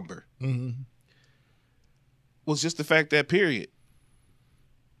my slumber, was just the fact that period.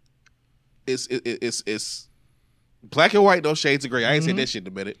 It's black and white, no shades of gray. I ain't saying that shit in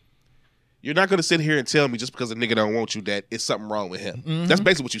a minute. You're not gonna sit here and tell me just because a nigga don't want you that it's something wrong with him. That's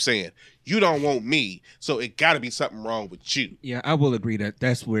basically what you're saying. You don't want me, so it got to be something wrong with you. Yeah, I will agree that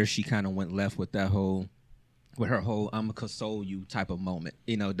that's where she kind of went left with that whole. With her whole "I'm gonna console you" type of moment,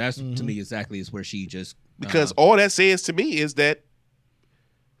 you know, that's to me exactly is where she just because all that says to me is that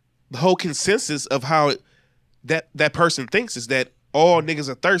the whole consensus of how that person thinks is that all niggas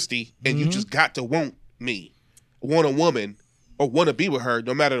are thirsty and you just got to want a woman, or want to be with her,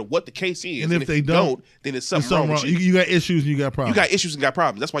 no matter what the case is. And if they don't, then it's something wrong with you. You got issues and you got problems. You got issues and got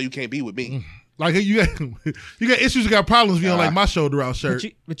problems. That's why you can't be with me. Like you got issues and got problems if you don't like my shoulder out shirt.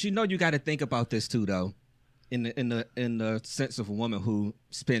 But you know you got to think about this too, though. In the sense of a woman who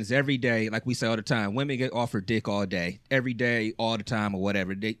spends every day, like we say all the time, women get offered dick all day, every day, all the time, or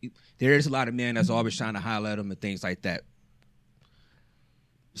whatever. There is a lot of men that's always trying to holler at them and things like that.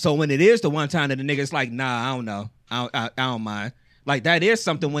 So when it is the one time that the nigga's like, nah, I don't know, I don't mind. Like that is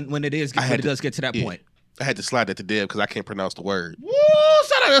something when it does get to that point. I had to slide that to Deb because I can't pronounce the word. Woo!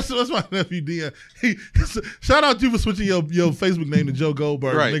 Shout out, that's my nephew Dion. Shout out to you for switching your Facebook name to Joe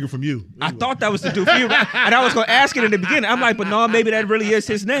Goldberg, nigga from you. Anyway. I thought that was the dude for you, and I was gonna ask it in the beginning. I'm like, but no, maybe that really is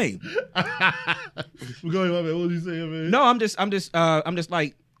his name. Go ahead, my man. What was you saying, man? No, I'm just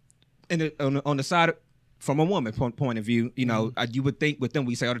like, on the side. From a woman point of view, you know, you would think with them,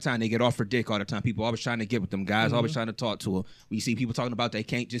 we say all the time, they get offered dick all the time. People always trying to get with them. Guys always trying to talk to them. We see people talking about they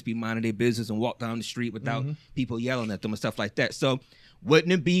can't just be minding their business and walk down the street without people yelling at them and stuff like that. So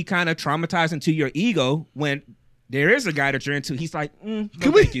wouldn't it be kind of traumatizing to your ego when there is a guy that you're into? He's like,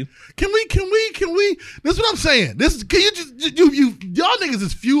 thank you. Can we? This is what I'm saying. Can you just y'all niggas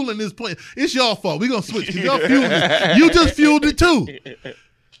is fueling this point. It's y'all fault. We gonna switch because y'all fueling it. You just fueled it too.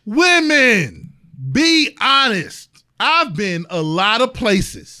 Women. Be honest. I've been a lot of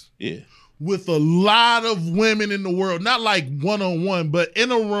places with a lot of women in the world, not like one-on-one, but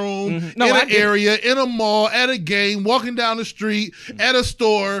in a room, in an area, in a mall, at a game, walking down the street, at a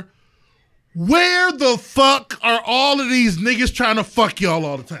store. Where the fuck are all of these niggas trying to fuck y'all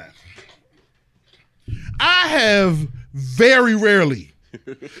all the time? I have very rarely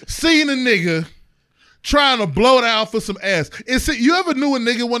seen a nigga trying to blow down for some ass. You ever knew a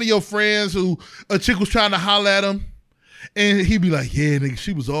nigga, one of your friends, who a chick was trying to holler at him, and he'd be like, "Yeah, nigga,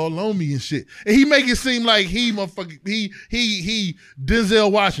 she was all on me and shit," and he make it seem like he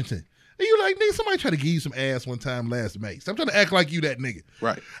Denzel Washington. And you like, nigga, somebody tried to give you some ass one time last May. Stop trying to act like you that nigga.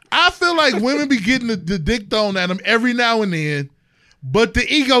 Right. I feel like women be getting the dick thrown at them every now and then, but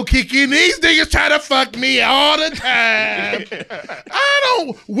the ego kick in. These niggas try to fuck me all the time.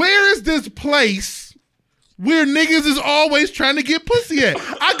 Where is this place where niggas is always trying to get pussy at?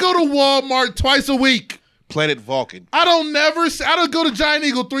 I go to Walmart twice a week. Planet Vulcan. I don't go to Giant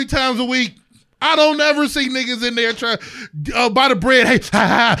Eagle 3 times a week. I don't ever see niggas in there trying buy the bread. Hey, hey,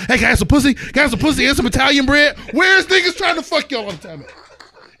 can I have some pussy? Can I have some pussy and some Italian bread? Where's niggas trying to fuck y'all all the time?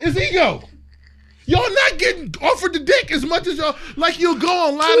 It's ego. Y'all not getting offered the dick as much as y'all, like you'll go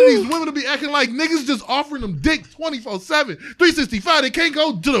online and these women will be acting like niggas just offering them dick 24/7, 365. They can't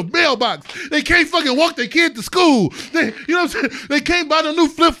go to the mailbox. They can't fucking walk their kid to school. You know what I'm saying? They can't buy them new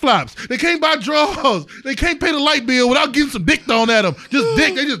flip-flops. They can't buy drawers. They can't pay the light bill without getting some dick thrown at them. Just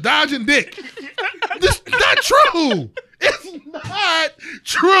dick. They just dodging dick. This not true. It's not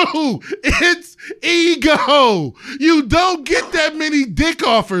true. It's ego. You don't get that many dick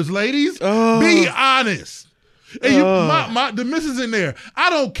offers, ladies. Be honest. And the missus in there.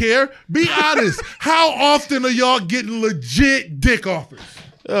 I don't care. Be honest. How often are y'all getting legit dick offers?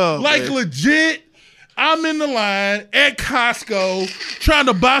 Legit. I'm in the line at Costco trying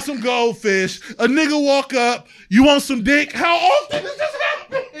to buy some goldfish. A nigga walk up, you want some dick? How often does this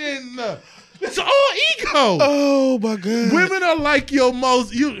happen? It's all ego. Oh my God. Women are like your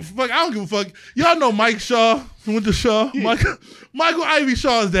most. I don't give a fuck. Y'all know Mike Shaw from Winter Shaw. Yeah. Michael Ivy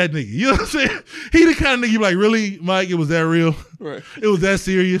Shaw is that nigga. You know what I'm saying? He the kind of nigga you like, really, Mike? It was that real? Right. It was that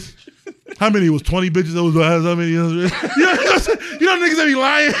serious? How many? It was 20 bitches. That was how many? You know what I'm saying? You know niggas that be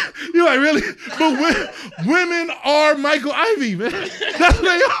lying. You're like, really? But women are Michael Ivy, man. That's what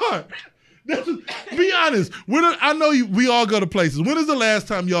they are. Be honest. I know we all go to places. When is the last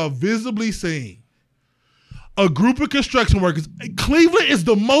time y'all visibly seen a group of construction workers? Cleveland is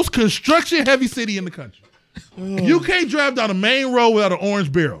the most construction-heavy city in the country. You can't drive down a main road without an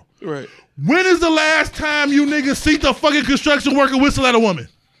orange barrel. Right. When is the last time you niggas see the fucking construction worker whistle at a woman?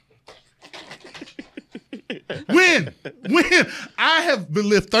 When? I have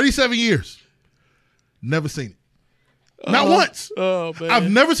lived 37 years. Never seen it. Not once. Oh, man.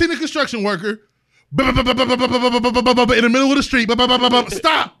 I've never seen a construction worker in the middle of the street.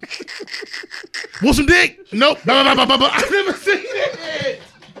 Stop. Want some dick? Nope. I've never seen it.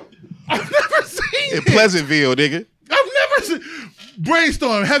 In Pleasantville, nigga. I've never seen.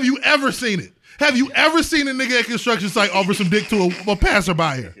 Brainstorm. Have you ever seen it? Have you ever seen a nigga at construction site offer some dick to a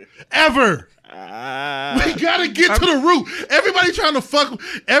passerby here? Ever? We gotta get to the root. Everybody trying to fuck.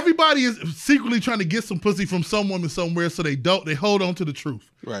 Everybody is secretly trying to get some pussy from some woman somewhere, so they hold on to the truth.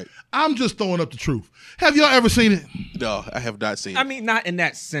 Right. I'm just throwing up the truth. Have y'all ever seen it? No, I have not seen it. I mean, not in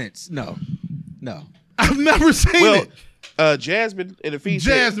that sense. No. I've never seen it. Jasmine in the feed.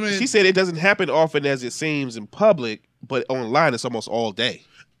 Jasmine. She said it doesn't happen often as it seems in public, but online it's almost all day.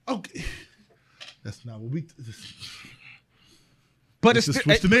 Okay. That's not what we. But it's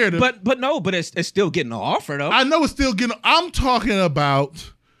switch the narrative. But it's still getting an offer though. I know it's still getting. I'm talking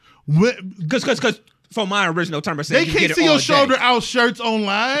about because for my original term, I said they can't see your shoulder out shirts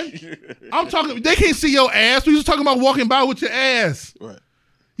online. I'm talking. They can't see your ass. We just talking about walking by with your ass. Right.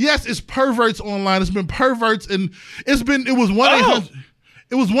 Yes, it's perverts online. It's been perverts and it was 1-800.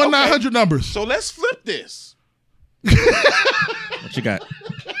 It was 1-900 numbers. So let's flip this. What you got?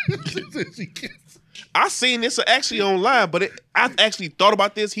 I seen this actually online, but I've actually thought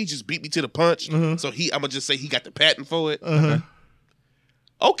about this. He just beat me to the punch. Uh-huh. So I'm gonna just say he got the patent for it. Uh-huh.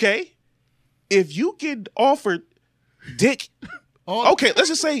 Okay, if you get offered dick, okay, let's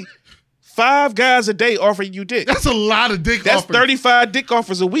just say 5 guys a day offering you dick. That's a lot of dick. That's offers. 35 dick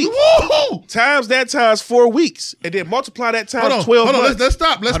offers a week. Woo! Times that times 4 weeks, and then multiply that times 12 months. Hold on. Let's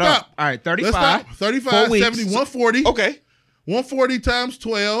stop. All right, 35. Let's stop. 35, 70, 140. Okay, 140 times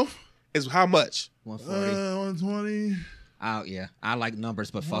 12 is how much? 140. 120. Yeah. I like numbers,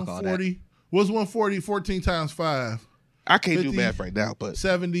 but fuck all that. What's 140? 14 times 5. I can't 50, do math right now, but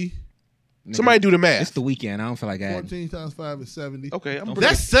 70. Somebody do the math. It's the weekend. I don't feel like adding. 14 times 5 is 70. Okay,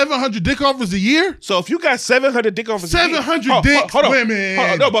 that's 700 dick offers a year? So if you got 700 dick offers 700 dicks,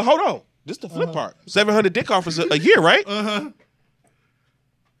 women. Hold on. This is the flip part. 700 dick offers a year, right? Uh-huh.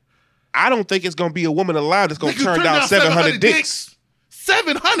 I don't think it's going to be a woman alive that's going to turn down 700 dicks.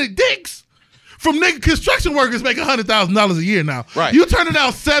 700 dicks? From nigga construction workers make $100,000 a year now. Right. You turning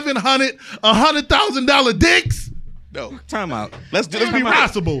down $100,000 dicks? No. Time out. Let's be real.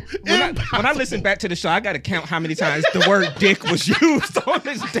 Impossible. When I listen back to the show, I got to count how many times the word dick was used on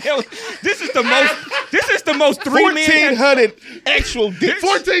this daily. This is the most 3 men. 1,400 actual dicks.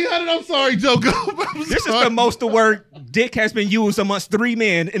 1,400. I'm sorry, Joe. This is the most the word dick has been used amongst 3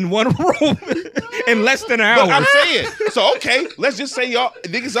 men in one room in less than an hour. But I'm saying, so okay, let's just say y'all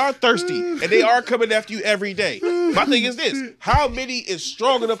niggas are thirsty and they are coming after you every day. My thing is this: how many is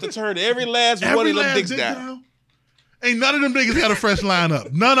strong enough to turn every last one of them dicks down? Ain't none of them niggas got a fresh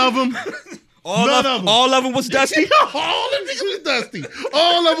lineup. None of them. All of them was dusty. All of them niggas was dusty.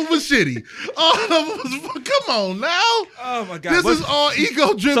 All of them was shitty. All of them was. Come on now. Oh my god. This is all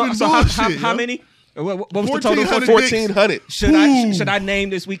ego driven so bullshit. how many? What was the total? 1,400. Should I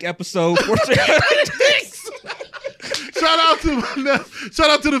name this week episode 1,400 dicks? Shout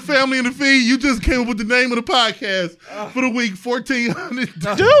out to the family in the feed. You just came up with the name of the podcast for the week. 1,400.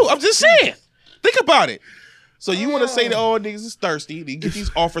 Dude, I'm just saying. Think about it. So you want to say that all niggas is thirsty? They get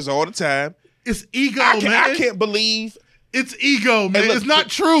these offers all the time. It's ego, man. I can't believe it's ego, man. Look, it's not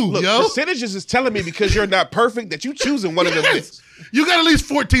true, look, yo. Percentages is telling me because you're not perfect that you choosing one of them dicks. You got at least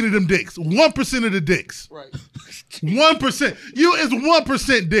 14 of them dicks. 1% of the dicks. Right. 1%. It's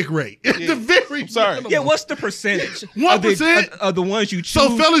 1% dick rate. It's the very sorry. minimum. Yeah, what's the percentage? 1% of the ones you choose?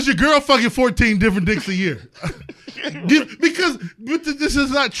 So, fellas, your girl fucking 14 different dicks a year. Because this is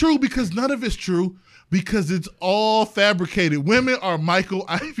not true because none of it's true because it's all fabricated. Women are Michael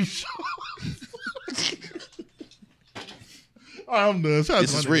Ivy Shaw. All right, I'm done. Shout out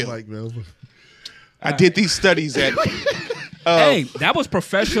This to is my nigga real. Mike, man. I did these studies at. Hey, that was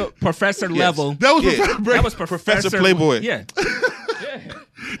professor level. That was Yeah. That was Professor Playboy. Yeah.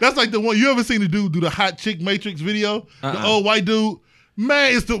 That's like the one you ever seen the dude do the hot chick matrix video? The old white dude.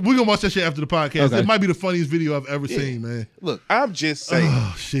 Man, we're gonna watch that shit after the podcast. Okay. It might be the funniest video I've ever seen, man. Look, I'm just saying.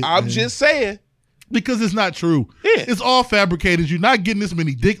 Oh, shit, I'm man. just saying. Because it's not true. Yeah. It's all fabricated. You're not getting this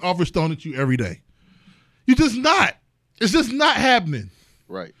many dick offers thrown at you every day. You're just not. It's just not happening.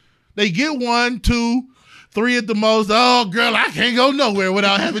 Right. They get 1, 2, 3 at the most. Oh, girl, I can't go nowhere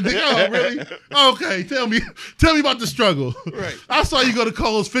without having dick. Oh, really? Okay, tell me about the struggle. Right. I saw you go to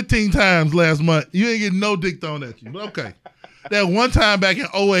Kohl's 15 times last month. You ain't getting no dick thrown at you. But okay. That one time back in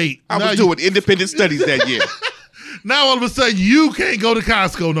 08. I was doing independent studies that year. Now all of a sudden you can't go to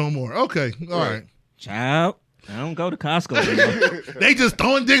Costco no more. Okay. All right. Child, I don't go to Costco anymore. They just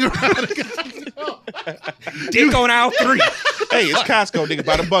throwing dick around. Dick on aisle 3. Hey, it's Costco, nigga,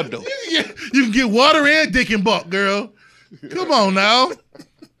 by the bundle. Yeah, you can get water and dick and buck, girl. Come on now.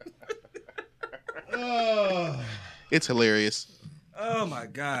 It's hilarious. Oh my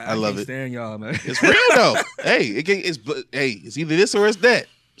God. I love can't it. stand y'all, man. It's real though. It's either this or it's that.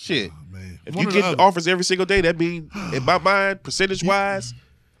 Shit. Man. If One you or the get other. offers every single day, that means, in my mind, percentage wise,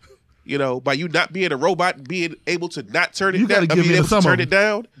 by you not being a robot, being able to not turn You it gotta down, give being in able to to some turn of it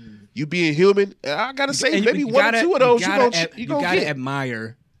down, you being human, I gotta say And maybe you one or two of those you gotta gonna get.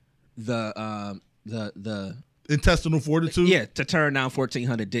 admire the Intestinal fortitude. to turn down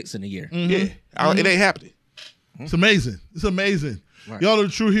 1,400 dicks in a year. Yeah, it ain't happening. It's amazing. It's amazing. Right. Y'all are the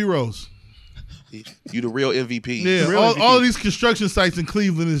true heroes. You the real MVP. Yeah, real all MVP. of these construction sites in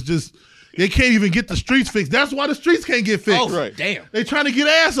Cleveland is just, they can't even get the streets fixed. That's why the streets can't get fixed. Oh, Right. damn. They trying to get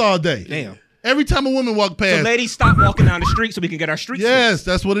ass all day. Damn. Every time a woman walk So past. ladies, stop walking down the street so we can get our streets Yes, fixed.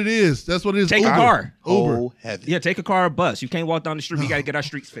 that's what it is. That's what it is. Take a Uber. car. Uber. Oh, heaven. Yeah, take a car or bus. You can't walk down the street. We got to get our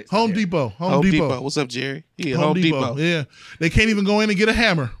streets fixed. Home out here. Depot. Home Depot. What's up, Jerry? Yeah, Home Depot. Yeah. They can't even go in and get a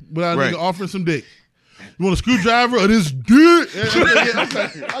hammer without a Right. nigga offering some dick. You want a screwdriver or this dick? Yeah,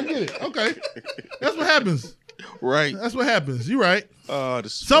 okay. I get it. Okay. That's what happens. Right. That's what happens. You're right.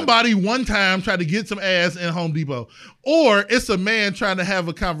 This is Somebody one time tried to get some ass in Home Depot. Or it's a man trying to have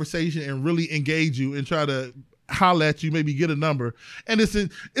a conversation and really engage you and try to holler at you, maybe get a number. And it's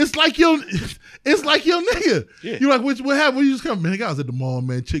like your nigga. Yeah. You're like, what happened? When you just come, man, nigga, I was at the mall,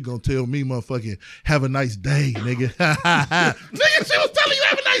 man. Chick gonna tell me, motherfucking, have a nice day, nigga. Nigga, she was telling you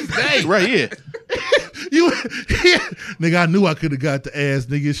have a nice day. right here. Nigga, I knew I could have got the ass,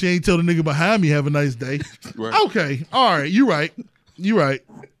 nigga. She ain't tell the nigga behind me have a nice day. Right. Okay. All right. You right. Right.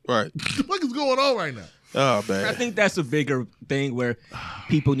 What the fuck is going on right now? Oh man. I think that's a bigger thing where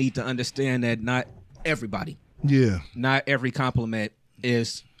people need to understand that not everybody, Yeah. not every compliment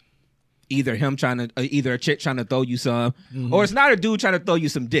is either either a chick trying to throw you some, or it's not a dude trying to throw you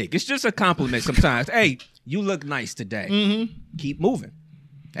some dick. It's just a compliment sometimes. Hey, you look nice today. Keep moving.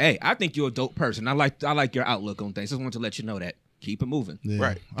 Hey, I think you're a dope person. I like your outlook on things. Just wanted to let you know that. Keep it moving. Yeah.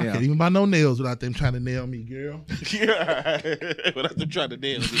 Right. I Yeah. can't even buy no nails without them trying to nail me, girl. Yeah. But I'm trying to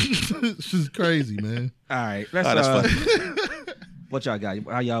nail it. It's just crazy, man. All right, let's. Oh, that's funny. What y'all got?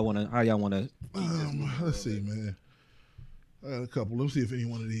 How y'all wanna? Let's see, man. I got a couple. Let's see if any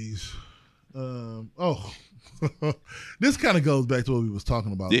one of these. This kind of goes back to what we was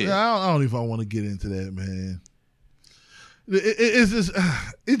talking about. Yeah. I don't know if I want to get into that, man. It's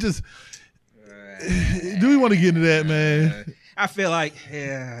just. Do we want to get into that, man? I feel like,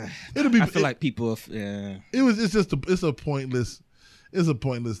 It'll be. I feel like people. Yeah. It's a pointless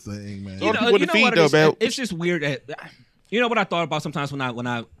thing, man. Or people to feed, what it though, is? man. It's just weird that you know what I thought about sometimes when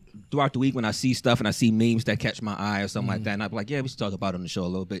I throughout the week when I see stuff and I see memes that catch my eye or something like that, and I'm like, yeah, we should talk about it on the show a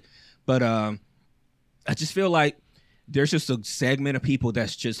little bit. But I just feel like there's just a segment of people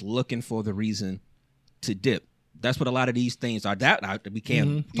that's just looking for the reason to dip. That's what a lot of these things are. We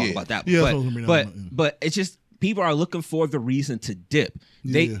can't talk about that. Yeah, that's but, what I mean. but it's just people are looking for the reason to dip.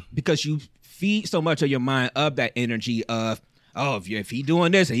 Yeah. Because you feed so much of your mind of that energy of, oh, if he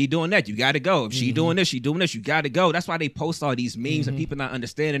doing this and he doing that, you got to go. If she doing this, she doing this, you got to go. That's why they post all these memes and people not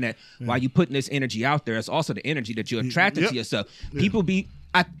understanding that while you putting this energy out there, it's also the energy that you're attracting to yourself. People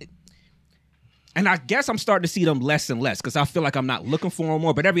and I guess I'm starting to see them less and less because I feel like I'm not looking for them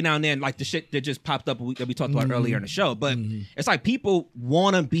more. But every now and then, like the shit that just popped up that we talked about earlier in the show. But it's like people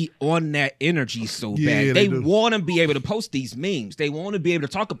want to be on that energy so Yeah, bad. they They do. want to be able to post these memes. They want to be able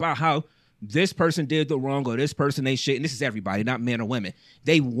to talk about how this person did the wrong or this person ain't shit. And this is everybody, not men or women.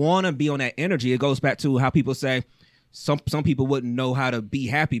 They want to be on that energy. It goes back to how people say some people wouldn't know how to be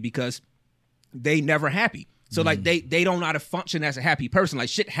happy because they never happy. So like they don't know how to function as a happy person. Like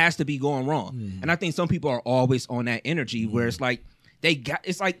shit has to be going wrong. And I think some people are always on that energy where it's like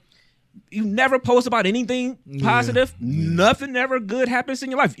it's like you never post about anything positive. Nothing ever good happens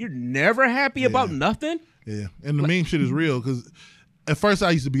in your life. You're never happy about nothing. Yeah. And the meme shit is real because at first I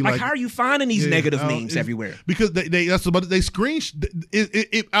used to be like how are you finding these negative memes everywhere? Because they screenshot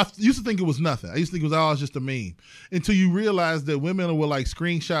it. I used to think it was nothing. I used to think it was just a meme until you realize that women will like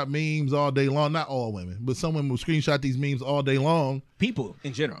screenshot memes all day long. Not all women, but some women will screenshot these memes all day long. People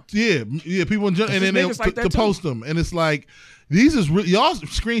in general. Yeah, people in general, and then they'll to post them. And it's like these is y'all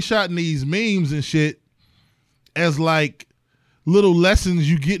screenshotting these memes and shit as like little lessons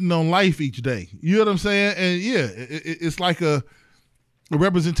you getting on life each day. You know what I'm saying? And yeah, it's like a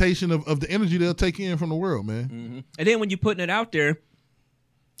representation of the energy they'll take in from the world, man. Mm-hmm. And then when you're putting it out there,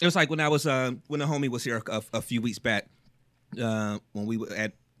 it was like when I was when the homie was here a few weeks back, when we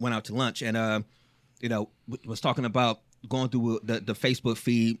went out to lunch, and was talking about going through the Facebook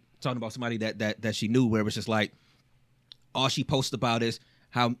feed, talking about somebody that she knew, where it was just like all she posts about is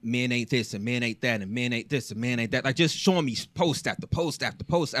how men ain't this and men ain't that and men ain't this and men ain't that, like just showing me post after post after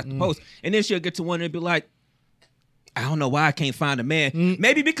post after post, and then she'll get to one and be like, I don't know why I can't find a man.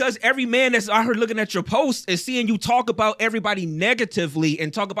 Maybe because every man that's out here looking at your post is seeing you talk about everybody negatively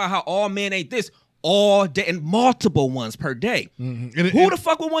and talk about how all men ain't this all day and multiple ones per day. Who the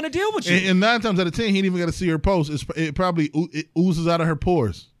fuck would want to deal with you? And 9 times out of 10, he ain't even got to see her post. It probably oozes out of her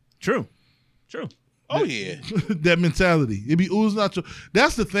pores. True. Oh, yeah. That mentality. It be oozing out your...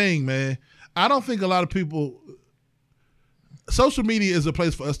 That's the thing, man. I don't think a lot of people... Social media is a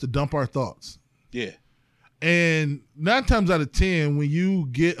place for us to dump our thoughts. Yeah. And 9 times out of 10, when you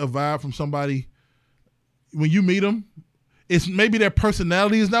get a vibe from somebody, when you meet them, it's maybe their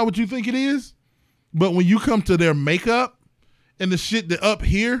personality is not what you think it is, but when you come to their makeup and the shit that up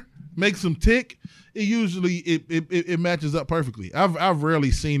here makes them tick, it usually it matches up perfectly. I've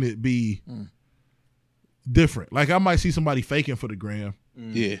rarely seen it be different. Like I might see somebody faking for the gram,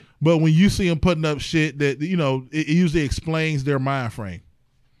 yeah, but when you see them putting up shit that it usually explains their mind frame.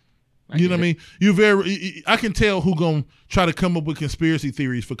 You know what I mean? I can tell who gonna try to come up with conspiracy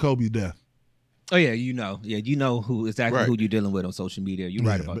theories for Kobe's death. Oh yeah, you know who exactly who you're dealing with on social media. You're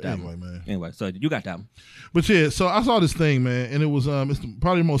right about that. Anyway, man. Anyway, so you got that one. But yeah, so I saw this thing, man, and it was it's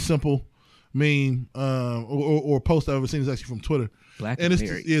probably the most simple meme or post I've ever seen. It's actually from Twitter. Black and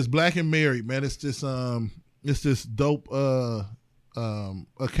Married. It's Black and Married, man. It's this dope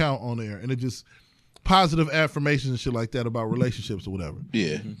account on there, and it just positive affirmations and shit like that about relationships or whatever.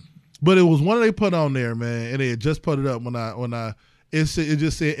 Yeah. But it was one they put on there, man, and they had just put it up it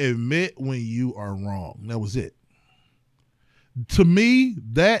just said admit when you are wrong. That was it. To me,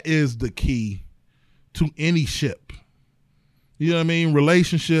 that is the key to any ship. You know what I mean?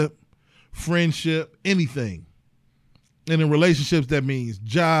 Relationship, friendship, anything. And in relationships, that means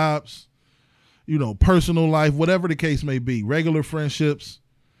jobs, personal life, whatever the case may be, regular friendships,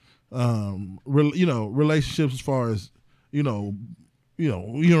 relationships as far as,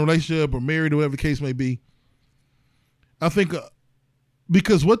 relationship or married or whatever the case may be. I think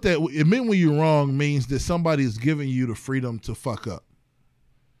because what that it meant when you're wrong means that somebody is giving you the freedom to fuck up.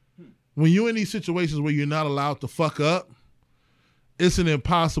 When you're in these situations where you're not allowed to fuck up, it's an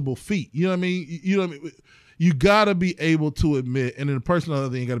impossible feat. You know what I mean? You gotta be able to admit, and then the person on the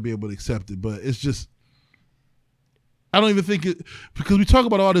other thing got to be able to accept it. But it's just, I don't even think it, because we talk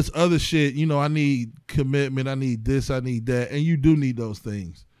about all this other shit. I need commitment. I need this. I need that. And you do need those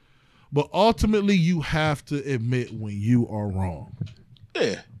things. But ultimately, you have to admit when you are wrong.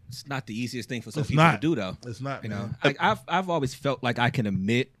 Yeah. It's not the easiest thing for some people to do, though. It's not, I've always felt like I can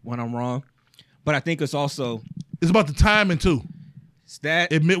admit when I'm wrong. But I think it's also... It's about the timing, too. It's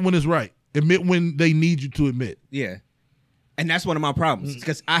that... Admit when it's right. Admit when they need you to admit. Yeah. And that's one of my problems,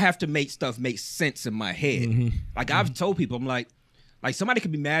 because I have to make stuff make sense in my head. Mm-hmm. Like I've told people, I'm like somebody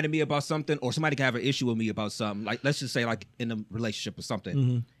could be mad at me about something, or somebody could have an issue with me about something. Like let's just say like in a relationship or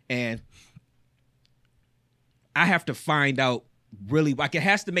something, and I have to find out really, like it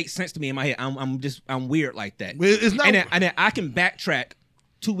has to make sense to me in my head. I'm weird like that. It's not, and then I can backtrack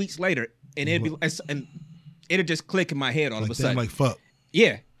 2 weeks later, and it'll just click in my head all of a sudden. Like fuck.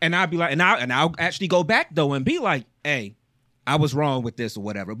 Yeah, and I'll be like, and I'll actually go back though and be like, hey, I was wrong with this or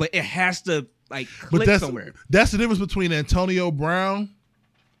whatever. But it has to like click somewhere. That's the difference between Antonio Brown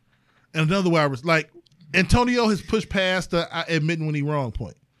and another wide receiver. Like Antonio has pushed past the admitting when he's wrong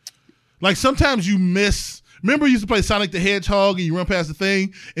point. Like sometimes you miss. Remember, you used to play Sonic the Hedgehog and you run past the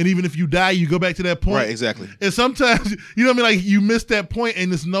thing, and even if you die, you go back to that point. Right, exactly. And sometimes, you know what I mean? Like you miss that point,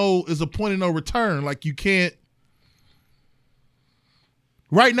 and it's a point of no return. Like you can't.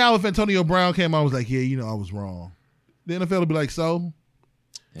 Right now, if Antonio Brown came out and was like, yeah, I was wrong, the NFL would be like, so?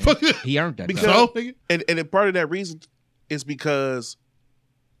 Yeah, he earned that. Because, So, nigga? and part of that reason is because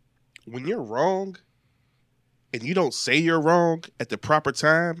when you're wrong and you don't say you're wrong at the proper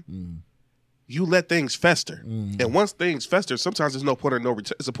time, you let things fester. And once things fester, sometimes there's no point of no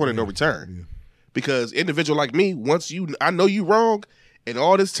return. It's a point of no return. Yeah. Because individual like me, I know you wrong, and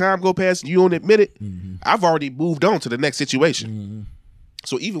all this time go past and you don't admit it, I've already moved on to the next situation.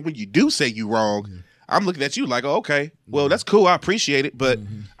 So even when you do say you wrong, I'm looking at you like, oh, okay, well, that's cool. I appreciate it. But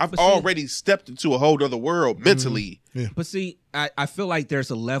I've already stepped into a whole other world mentally. Yeah. But see, I feel like there's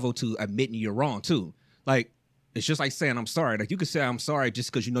a level to admitting you're wrong too. Like, it's just like saying I'm sorry. Like, you could say I'm sorry just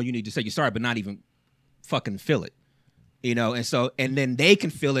because you need to say you're sorry, but not even fucking feel it. And then they can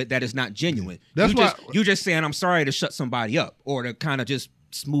feel it that it's not genuine. That's why you're just saying I'm sorry to shut somebody up or to kind of just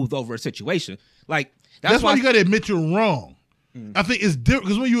smooth over a situation. Like, that's why you got to admit you're wrong. I think it's different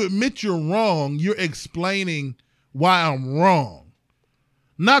because when you admit you're wrong, you're explaining why I'm wrong.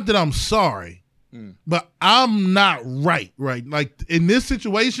 Not that I'm sorry, but I'm not right. Like in this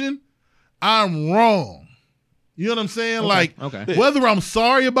situation, I'm wrong. You know what I'm saying? Okay. Whether I'm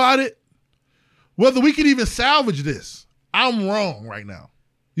sorry about it, whether we can even salvage this, I'm wrong right now.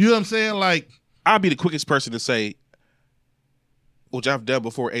 You know what I'm saying? Like, I'll be the quickest person to say, which I've done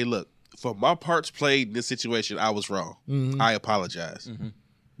before, hey, look, for my parts played in this situation, I was wrong. I apologize.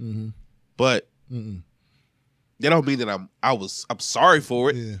 But that don't mean that I'm sorry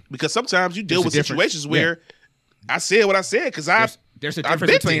for it, because sometimes you deal with situations where I said what I said because there's a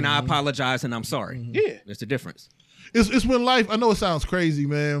difference between I apologize and I'm sorry. Yeah, there's a difference. It's when life, I know it sounds crazy,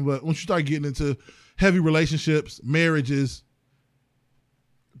 man, but once you start getting into heavy relationships, marriages,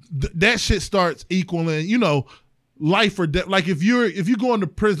 that shit starts equaling, life or death. Like if you're going to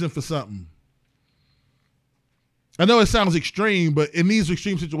prison for something, I know it sounds extreme, but in these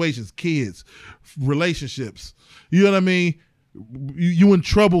extreme situations, kids, relationships, you know what I mean? You in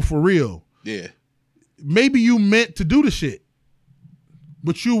trouble for real. Yeah. Maybe you meant to do the shit,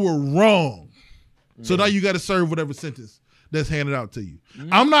 but you were wrong. So now you got to serve whatever sentence that's handed out to you.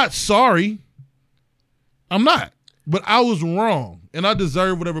 I'm not sorry. I'm not. But I was wrong, and I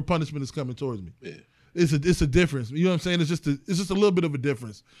deserve whatever punishment is coming towards me. Yeah. It's a difference. You know what I'm saying? It's just a little bit of a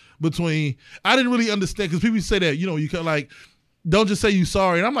difference between. I didn't really understand because people say that you can like, don't just say you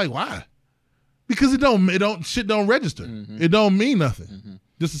sorry, and I'm like, why? Because it don't register. It don't mean nothing.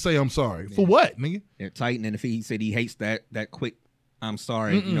 Just to say I'm sorry for what, nigga? They're Titan, and if he said he hates that quick, I'm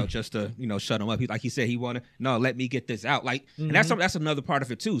sorry, just to shut him up. He said he wanted let me get this out. Like, and that's another part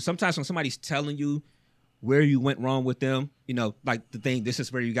of it too. Sometimes when somebody's telling you where you went wrong with them, like the thing, this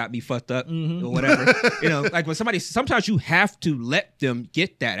is where you got me fucked up or whatever. Like when sometimes you have to let them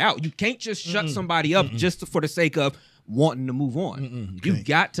get that out. You can't just shut somebody up just for the sake of wanting to move on. You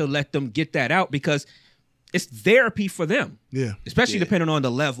got to let them get that out because it's therapy for them. Yeah. Especially depending on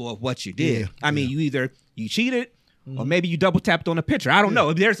the level of what you did. I mean, you cheated or maybe you double tapped on a picture. I don't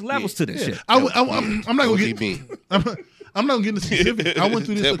know. There's levels to this shit. I'm not gonna get me. I'm not gonna get into specifics. I went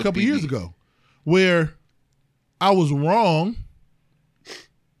through this a couple years ago where I was wrong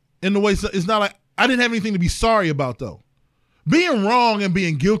in the way it's not like I didn't have anything to be sorry about though. Being wrong and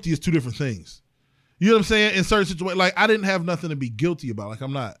being guilty is two different things. You know what I'm saying? In certain situations, like I didn't have nothing to be guilty about. Like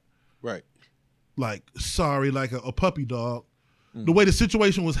I'm not right. Like sorry, like a puppy dog. The way the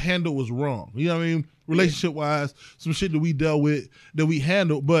situation was handled was wrong. You know what I mean? Relationship wise, some shit that we dealt with that we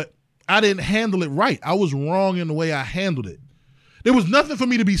handled, but I didn't handle it right. I was wrong in the way I handled it. There was nothing for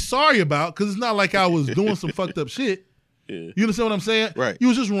me to be sorry about because it's not like I was doing some fucked up shit. Yeah. You understand what I'm saying? Right. You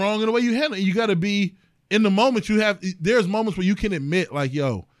was just wrong in the way you handled it. You got to be in the moment. There's moments where you can admit like,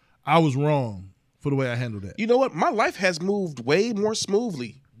 yo, I was wrong for the way I handled that. You know what? My life has moved way more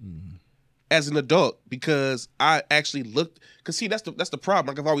smoothly as an adult because I actually looked. Because see, that's the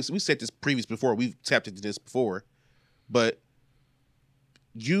problem. Like we said this before. We've tapped into this before, but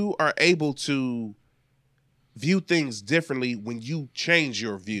you are able to view things differently when you change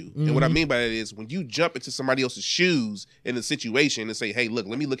your view. And what I mean by that is when you jump into somebody else's shoes in a situation and say, hey, look,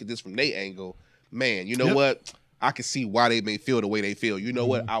 let me look at this from their angle. Man, you know what? I can see why they may feel the way they feel. You know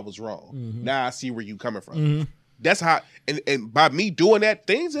what? I was wrong. Now I see where you coming from. That's how, and by me doing that,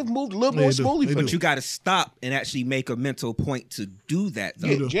 things have moved a little more smoothly for me. But you got to stop and actually make a mental point to do that,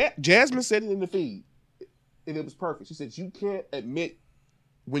 though. Yeah, Jasmine said it in the feed, and it was perfect. She said, you can't admit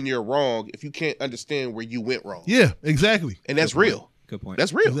when you're wrong if you can't understand where you went wrong. Yeah, exactly. And that's real. Good point.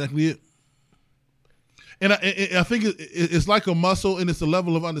 That's real. Exactly it. And I think it's like a muscle, and it's a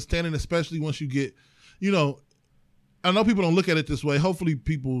level of understanding, especially once you get, I know people don't look at it this way. Hopefully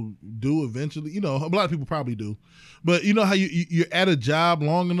people do eventually. You know, a lot of people probably do. But you know how you're at a job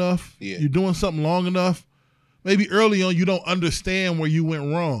long enough, you're doing something long enough, maybe early on you don't understand where you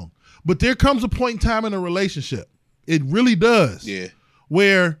went wrong. But there comes a point in time in a relationship, it really does,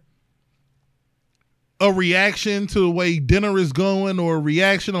 where a reaction to the way dinner is going or a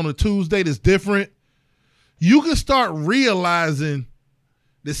reaction on a Tuesday that's different, you can start realizing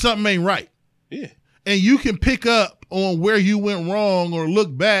that something ain't right. Yeah. And you can pick up on where you went wrong or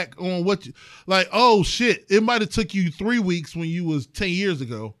look back on what you, like, oh shit, it might have took you 3 weeks when you was 10 years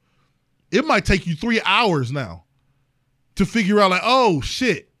ago. It might take you 3 hours now to figure out like, oh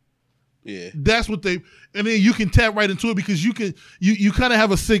shit. Yeah. That's what and then you can tap right into it because you kind of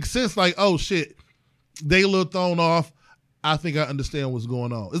have a sixth sense like, oh shit, they a little thrown off. I think I understand what's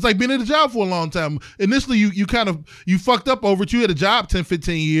going on. It's like being at a job for a long time. Initially, you fucked up over it. You had a job 10,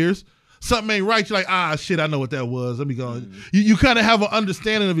 15 years. Something ain't right. You're like, shit, I know what that was. Let me go. You kind of have an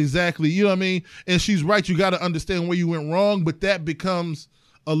understanding of exactly, you know what I mean? And she's right. You got to understand where you went wrong, but that becomes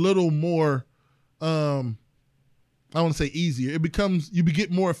a little more, I want to say easier. It becomes, you get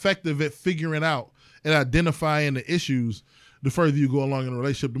more effective at figuring out and identifying the issues the further you go along in a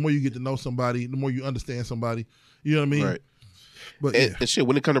relationship. The more you get to know somebody, the more you understand somebody. You know what I mean? Right. But and shit,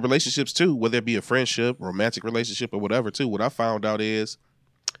 when it comes to relationships too, whether it be a friendship, romantic relationship, or whatever too, what I found out is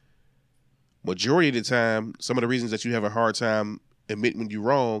majority of the time, some of the reasons that you have a hard time admitting when you're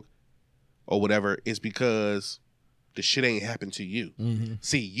wrong or whatever is because the shit ain't happened to you. Mm-hmm.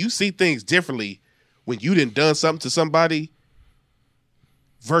 See, you see things differently when you done something to somebody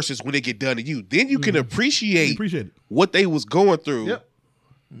versus when it get done to you. Then you can appreciate what they was going through. Yep.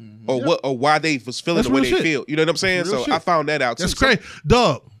 Or why they was feeling the way they feel. You know what I'm saying? So I found that out too. That's crazy.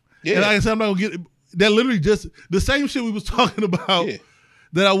 Dog. Yeah. And like I said, I'm not gonna get it. That literally just the same shit we was talking about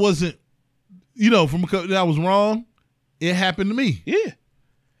that I wasn't, that I was wrong. It happened to me. Yeah.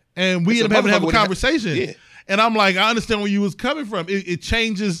 And we ended up having a conversation. Yeah. And I'm like, I understand where you was coming from. It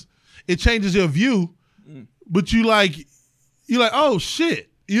changes your view, but you're like, oh shit.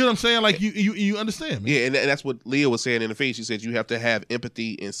 You know what I'm saying? Like you understand, man. Yeah, and that's what Leah was saying in the face. She said you have to have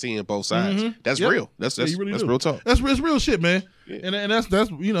empathy and seeing both sides. Mm-hmm. That's real. That's real talk. That's real shit, man. Yeah. And that's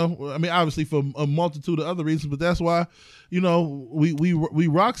I mean, obviously for a multitude of other reasons, but that's why we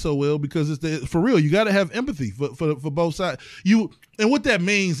rock so well because it's for real. You got to have empathy for both sides. And what that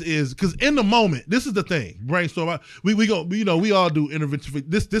means is because in the moment, this is the thing. Brainstorm. We all do intervention.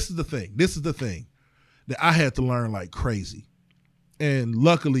 This is the thing. This is the thing that I had to learn like crazy. And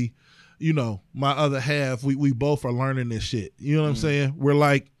luckily, my other half, we both are learning this shit. You know what I'm saying? We're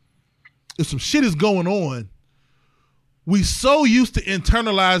like, if some shit is going on, we so used to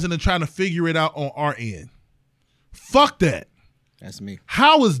internalizing and trying to figure it out on our end. Fuck that. That's me.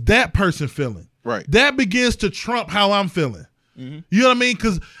 How is that person feeling? Right. That begins to trump how I'm feeling. Mm-hmm. You know what I mean?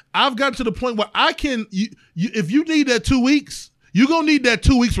 Because I've gotten to the point where I can, if you need that 2 weeks, you're going to need that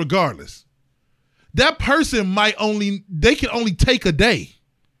 2 weeks regardless. That person they can only take a day.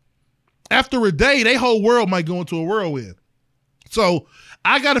 After a day, their whole world might go into a whirlwind. So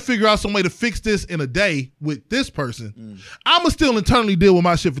I got to figure out some way to fix this in a day with this person. I'm going to still internally deal with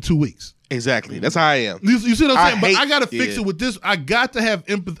my shit for 2 weeks. Exactly. That's how I am. You see what I'm saying? But I got to fix it with this. I got to have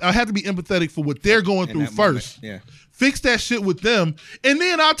empathy. I have to be empathetic for what they're going through first. Yeah. Fix that shit with them. And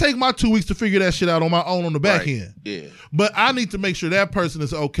then I'll take my 2 weeks to figure that shit out on my own on the back end. Yeah. But I need to make sure that person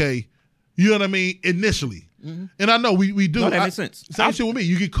is okay. You know what I mean? Initially. Mm-hmm. And I know we do. No, that makes sense. Same shit with me.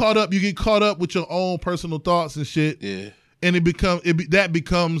 You get caught up with your own personal thoughts and shit. Yeah. And that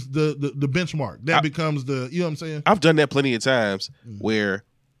becomes the benchmark. That becomes you know what I'm saying? I've done that plenty of times where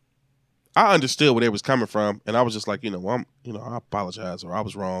I understood where they was coming from and I was just like, I apologize or I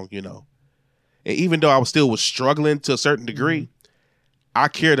was wrong, And even though I was struggling to a certain degree, I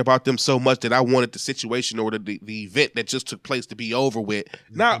cared about them so much that I wanted the situation or the event that just took place to be over with.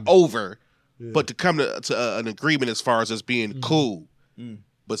 Not over, but to come to an agreement as far as us being cool.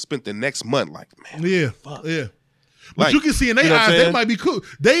 But spent the next month like, man, fuck. Yeah. But you can see in their eyes, they might be cool.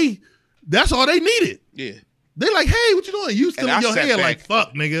 That's all they needed. Yeah. They like, hey, what you doing? You still in your head like,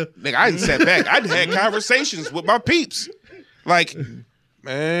 fuck, nigga. Nigga, I didn't sat back. I had conversations with my peeps. Like,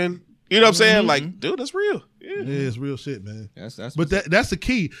 man, you know what I'm saying? Like, dude, that's real. Yeah, it's real shit, man. But that's the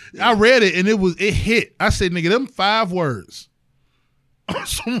key. I read it and it hit. I said, nigga, them 5 words are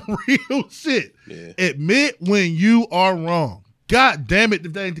some real shit. Yeah. Admit when you are wrong. God damn it,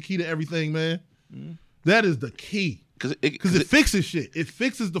 if that ain't the key to everything, man. That is the key. Because it fixes shit. It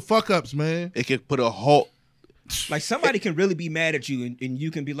fixes the fuck ups, man. It can put a halt. Like somebody can really be mad at you and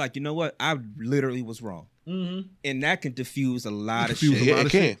you can be like, you know what? I literally was wrong. Mm-hmm. And that can diffuse a lot of shit. It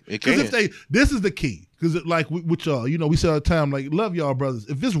can. Because this is the key. Because like with y'all, we say all the time, like, love y'all brothers.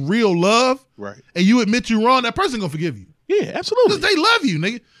 If it's real love, Right. and you admit you wrong, that person gonna forgive you. Yeah, absolutely. Because they love you,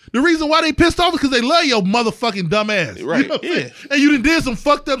 nigga. The reason why they pissed off is because they love your motherfucking dumb ass. Right, You know what I'm yeah. saying? And you done did some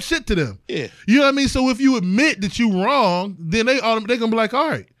fucked up shit to them. Yeah. You know what I mean? So if you admit that you wrong, then they gonna be like, all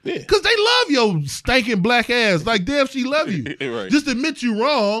right. Yeah. Because they love your stinking black ass. Like, damn, she love you. Right. Just admit you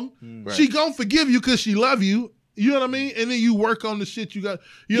wrong. Right. She gonna forgive you because she love you. You know what I mean? And then you work on the shit you got.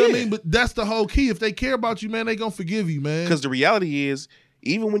 You know what I Yeah. mean? But that's the whole key. If they care about you, man, they gonna forgive you, man. Because the reality is,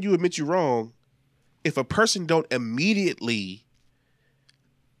 even when you admit you're wrong, if a person don't immediately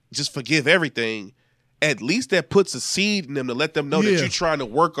just forgive everything, at least that puts a seed in them to let them know that Yeah. you're trying to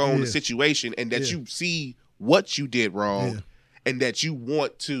work on Yeah. the situation and that Yeah. you see what you did wrong Yeah. and that you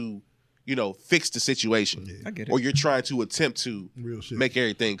want to, fix the situation. Yeah. I get it. Or you're trying to attempt to Real shit. make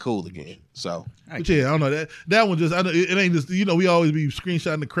everything cool again. So, But yeah, I don't know that one just. It ain't just. We always be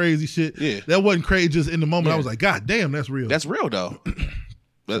screenshotting the crazy shit. Yeah. That wasn't crazy. Just in the moment, Yeah. I was like, God damn, that's real. that's real, though.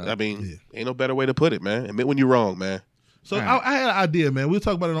 But, I mean, Yeah. ain't no better way to put it, man. Admit when you're wrong, man. So All right. I had an idea, man. We'll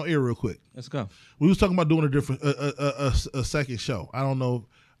talk about it on air real quick. Let's go. We was talking about doing a different a second show. I don't know.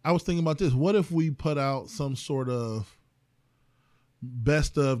 I was thinking about this. What if we put out some sort of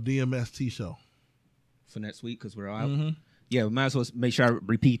best of DMST show? For next week, because we're out. Yeah, we might as well make sure I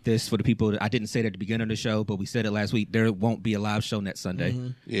repeat this for the people. I didn't say it at the beginning of the show, but we said it last week. There won't be a live show next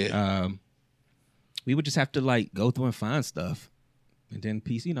Sunday. Yeah. We would just have to like go through and find stuff, and then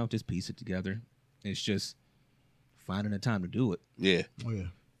just piece it together. It's just finding the time to do it. Yeah. Oh yeah.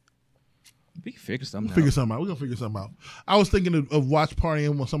 We can figure something Figure out. something out. We're gonna figure something out. I was thinking of watch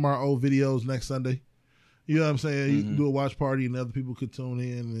partying with some of our old videos next Sunday. You know what I'm saying? You can do a watch party and other people could tune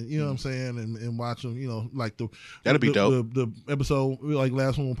in, and you know what I'm saying, and watch them. Like That'd be dope. The episode like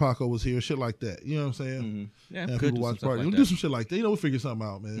last one when Paco was here, shit like that. You know what I'm saying? Yeah, And could people do watch some party. stuff We'll like do that. some shit like that. We'll figure something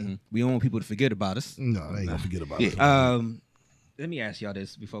out, man. We don't want people to forget about us. No, they ain't gonna forget about it. Let me ask y'all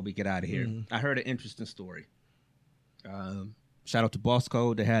this before we get out of here. I heard an interesting story. Shout out to Boss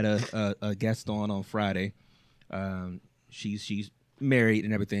Code. They had a guest on Friday. She's married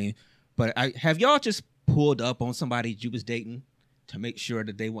and everything. But have y'all just pulled up on somebody you was dating to make sure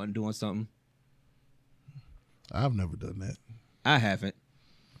that they wasn't doing something? I've never done that. I haven't.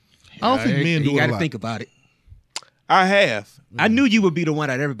 I don't think men do You it a got to lot. think about it. I have. I knew you would be the one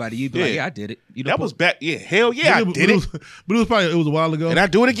at everybody. You'd be like, Yeah. "Yeah, I did it." You That was back. Yeah, hell yeah, I But did it. But it was a while ago. And I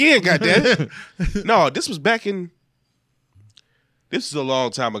do it again, goddamn. No, this was back in. This is a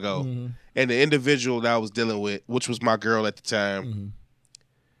long time ago, and the individual that I was dealing with, which was my girl at the time,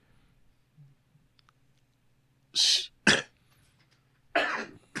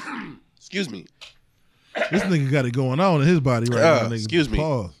 excuse me, This nigga got it going on in his body right now. Nigga. excuse me,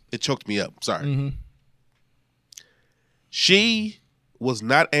 Pause. it choked me up. Sorry. She was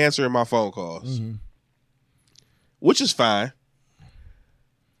not answering my phone calls, which is fine,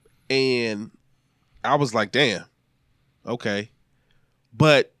 and I was like, "Damn, okay."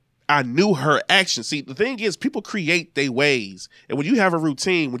 But I knew her action. See, the thing is, people create their ways. And when you have a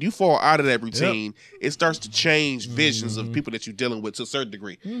routine, when you fall out of that routine, it starts to change visions of people that you're dealing with to a certain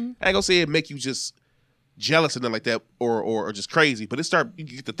degree. I ain't gonna say it make you just jealous and nothing like that or just crazy, but you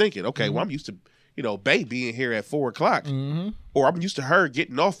get to thinking, okay, well, I'm used to, Bae being here at 4:00. Or I'm used to her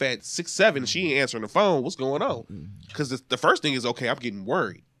getting off at 6, 7, and she ain't answering the phone. What's going on? Because the first thing is, okay, I'm getting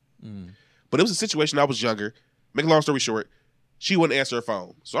worried. But it was a situation, I was younger. Make a long story short, she wouldn't answer her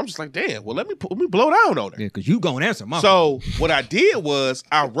phone. So I'm just like, damn, well, let me blow down on her. Yeah, because you gonna answer my phone. So what I did was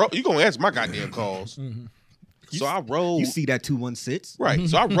I wrote, you gonna answer my goddamn calls. So I rolled. You see that 216? Right.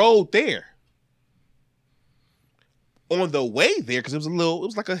 So I rode there. On the way there, because it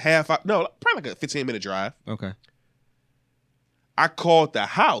was like a probably like a 15-minute drive. Okay. I called the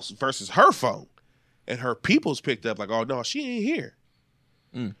house versus her phone. And her people's picked up like, oh no, she ain't here.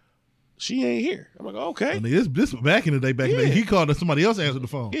 She ain't here. I'm like, okay. I mean, this was back in the day. Back in the day, he called and somebody else answered the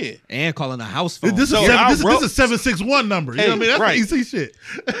phone. Yeah. And calling the house phone. This is So seven- I this wrote- is 761 number. You know what I mean? That's right. easy shit.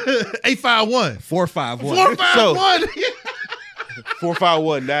 851. 451. 451.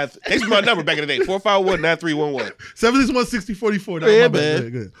 451 9. This is my number back in the day. 451-9311. 761-6044. Yeah, my bad.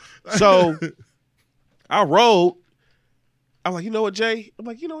 man. Good. So I rode. I'm like, you know what, Jay? I'm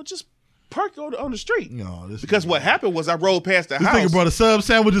like, just park on the street. No, Because what happened was I rode past the This house. nigga brought a sub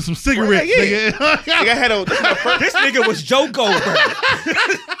sandwich and some cigarettes. Yeah. Nigga. Like, I had this is my first- This nigga was Joe Goldberg.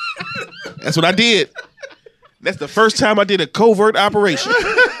 That's what I did. That's the first time I did a covert operation.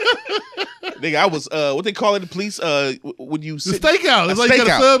 Nigga, I was what they call it, the police. When you The sit, stakeout. It's a like you got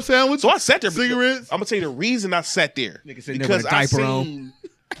a stakeout. sub sandwich. So I sat there. Cigarettes. I'm gonna tell you the reason I sat there Nigga sitting there because with a I diaper on. seen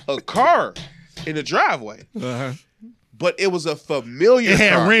a car in the driveway, Uh-huh. but it was a familiar It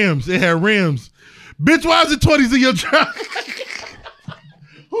had car. rims. It had rims. Bitch, why is it 20s in your truck?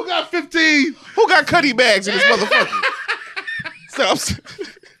 Who got 15? Who got cutty bags in this motherfucker? So,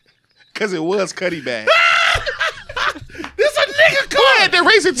 because it was cutty bags. This a nigga car. Who had the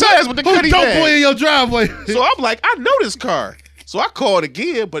racing tires with the Who cutty dope bags? boy in your driveway? So I'm like, I know this car. So I called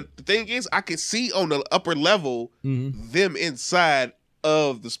again, but the thing is, I could see on the upper level them inside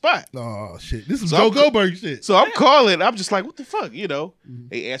of the spot. Oh shit! This is So Joe I'm- Goldberg shit. So I'm calling. I'm just like, what the fuck? You know,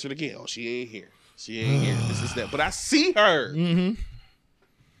 they answered again. Oh, she ain't here. She ain't here. This is that. But I see her in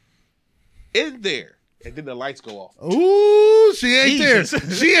there. And then the lights go off. Ooh, she ain't Jesus. there.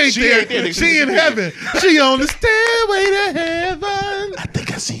 She ain't She there. ain't there. She in heaven. She on the stairway to heaven. I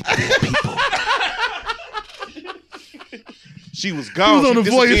think I see people. She was She gone. was on the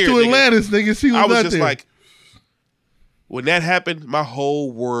voyage disappeared, to nigga. Atlantis, nigga. She was I was not just there. like, when that happened, my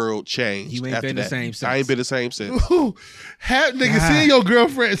whole world changed. You ain't after been the that. same since. I ain't been the same since. Ooh, nigga, God. seeing your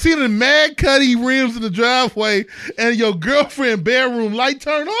girlfriend, seeing the mad cutty rims in the driveway, and your girlfriend bedroom light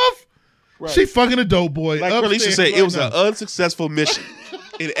turned off. Right. She fucking a dope boy. Like Felicia upstairs said, right it was now. an unsuccessful mission.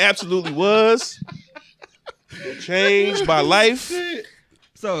 It absolutely was. It changed my life.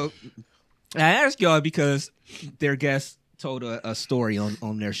 So I ask y'all because their guest told a story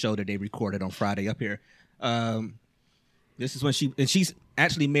on their show that they recorded on Friday up here. This is when she's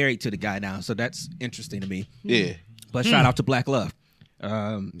actually married to the guy now, so that's interesting to me. Yeah. But shout out to Black Love.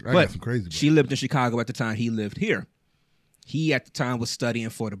 I But got some crazy. she lived in Chicago at the time. He lived here. He at the time was studying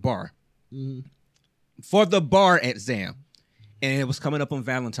for the bar. For the bar exam. And it was coming up on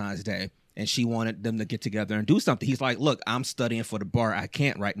Valentine's Day. And she wanted them to get together and do something. He's like, look, I'm studying for the bar. I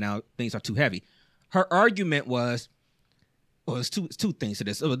can't right now. Things are too heavy. Her argument was, well, it's two things to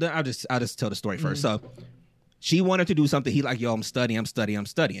this. I'll just tell the story first. So she wanted to do something. He like, yo, I'm studying.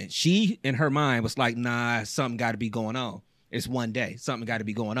 She, in her mind, was like, nah, something got to be going on. It's one day. Something got to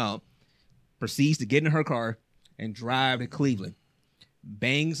be going on. Proceeds to get in her car and drive to Cleveland.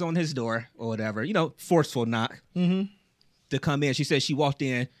 Bangs on his door or whatever. You know, forceful knock to come in. She said she walked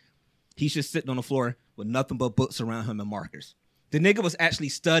in. He's just sitting on the floor with nothing but books around him and markers. The nigga was actually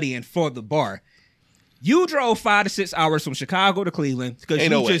studying for the bar. You drove 5 to 6 hours from Chicago to Cleveland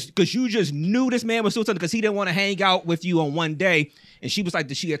because you just knew this man was doing something because he didn't want to hang out with you on one day. And she was like,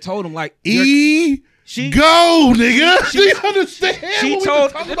 she had told him like, go, nigga. Do you understand? She what we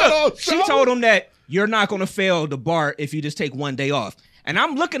told been talking about all she show? told him that you're not going to fail the bar if you just take one day off. And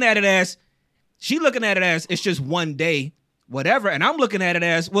I'm looking at it as it's just one day, whatever. And I'm looking at it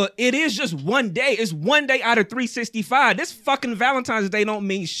as, well, it is just one day. It's one day out of 365. This fucking Valentine's Day don't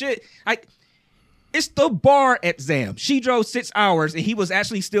mean shit. Like, it's the bar exam. She drove 6 hours and he was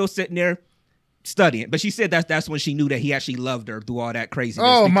actually still sitting there studying. But she said that's when she knew that he actually loved her through all that craziness.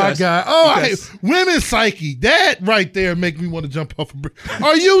 Oh my God! Oh, I because- hate women's psyche. That right there make me want to jump off a bridge.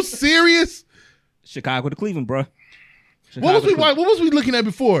 Are you serious? Chicago to Cleveland, bro. What was we looking at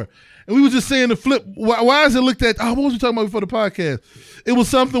before? And we were just saying the flip. Why is it looked at? Oh, what was we talking about before the podcast? It was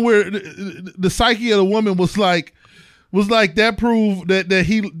something where the psyche of the woman was like that proves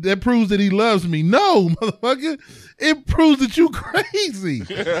that he loves me. No, motherfucker. It proves that you crazy.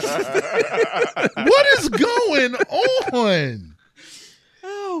 What is going on?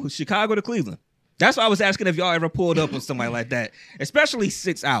 Oh, Chicago to Cleveland. That's why I was asking if y'all ever pulled up with somebody like that, especially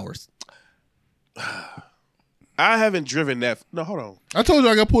 6 hours. I haven't driven that. No, hold on. I told you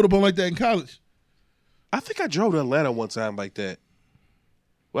I got pulled up on like that in college. I think I drove to Atlanta one time like that.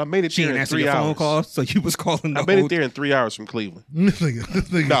 Well, I made it She there didn't in answer 3 your phone hours. call, so you was calling. I made it there in 3 hours from Cleveland. This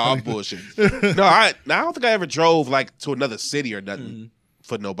nigga. No, I'm bullshitting. No, I don't think I ever drove like to another city or nothing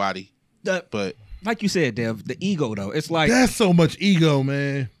for nobody. But Like you said, Dev, the ego though. It's like That's so much ego,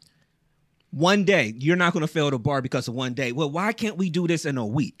 man. one day you're not going to fail the bar because of one day. Well, why can't we do this in a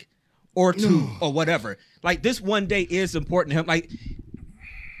week or two or whatever? Like this one day is important to him. Like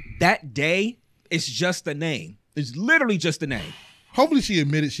that day is just a name. It's literally just a name. Hopefully she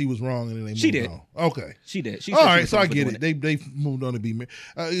admitted she was wrong and then they moved She did. on. Okay. She did. She All said she right, was so wrong I for get doing it. They moved on to be married.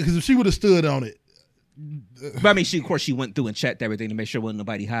 Because if she would have stood on it. But I mean, of course, she went through and checked everything to make sure wasn't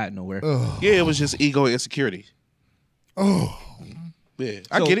nobody hiding nowhere. yeah, it was just ego and insecurity. Oh. Yeah,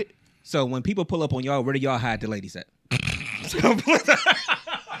 I So- get it. So when people pull up on y'all, where do y'all hide the ladies at?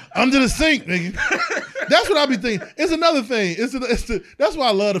 Under the sink, nigga. That's what I be thinking. It's another thing. That's why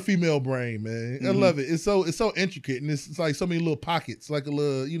I love the female brain, man. I love it. It's so intricate and it's like so many little pockets, like a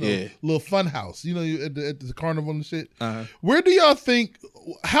little, little fun house. You know, at the carnival and shit. Where do y'all think?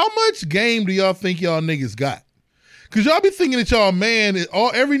 How much game do y'all think y'all niggas got? Cause y'all be thinking that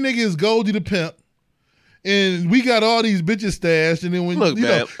y'all every nigga is Goldie the pimp. And we got all these bitches stashed, and then when Look,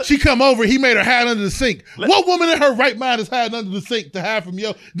 man. she come over, he made her hide under the sink. What woman in her right mind is hiding under the sink to hide from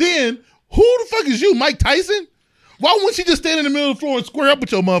yo? Then Who the fuck is you, Mike Tyson? Why wouldn't she just stand in the middle of the floor and square up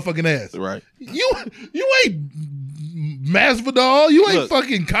with your motherfucking ass? Right. You ain't Masvidal. You ain't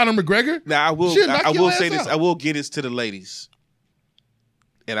fucking Conor McGregor. Now I will say this. out. I will get this to the ladies,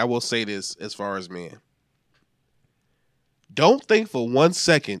 and I will say this as far as men. Don't think for 1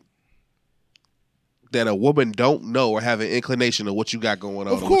 second that a woman don't know or have an inclination of what you got going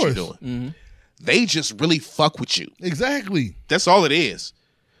on. Of or course. what you're doing. Mm-hmm. They just really fuck with you. Exactly. That's all it is.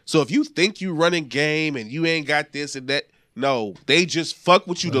 So if you think you running game and you ain't got this and that, no, they just fuck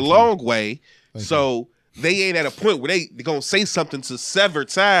with you the long way. So they ain't at a point where they gonna say something to sever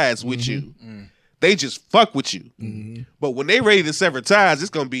ties with you. They just fuck with you. But when they ready to sever ties, it's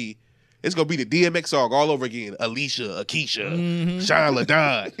gonna be the DMX song all over again. Alicia, Akeisha, Sean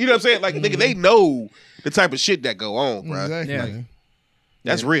LaDon. You know what I'm saying? Like nigga, they know the type of shit that go on, bro. Exactly. Yeah.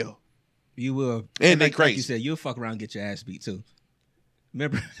 That's real. You will. And they like crazy. you said, you'll fuck around and get your ass beat too.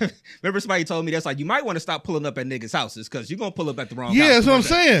 Remember somebody told me that's like, you might want to stop pulling up at niggas' houses because you're going to pull up at the wong house. That's what I'm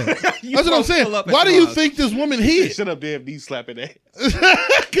saying. That's what I'm saying. Why do you think this woman hit? Shut up, damn knee slapping that.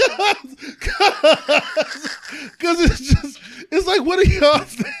 Because it's like, what do y'all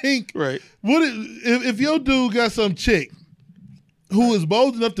think? Right. If your dude got some chick who is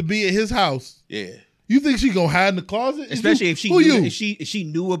bold enough to be at his house, you think she gonna hide in the closet? Especially if she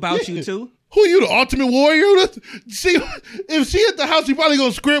knew about you too. Who you, the ultimate warrior? If she at the house, she probably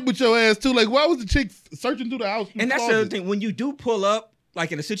gonna script with your ass too. Like, why was the chick searching through the house? And that's the other thing. When you do pull up,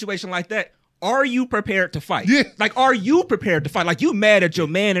 like in a situation like that, are you prepared to fight? Yeah. Like, are you prepared to fight? Like, you mad at your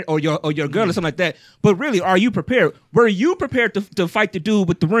man or your girl or something like that. But really, are you prepared? Were you prepared to fight the dude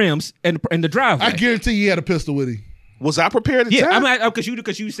with the rims and the driveway? I guarantee you had a pistol with him. Was I prepared at the time? Yeah,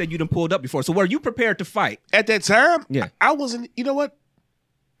 because you said you done pulled up before. So were you prepared to fight? At that time? Yeah. I wasn't, you know what?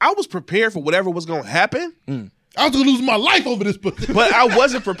 I was prepared for whatever was going to happen. I was going to lose my life over this pussy. But I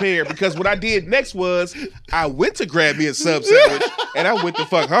wasn't prepared because what I did next was I went to grab me a sub sandwich and I went the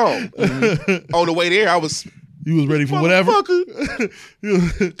fuck home. On the way there, you was ready for whatever?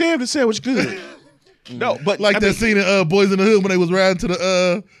 Damn, the sandwich good. No, but like that scene in Boys in the Hood when they was riding to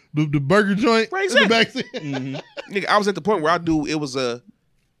the burger joint right, in the backseat. Nigga, I was at the point where I knew it was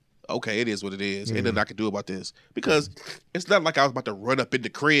okay, it is what it is, and then I can do about this because it's not like I was about to run up in the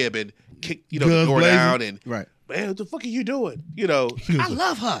crib and kick the door down and right. Man, what the fuck are you doing? I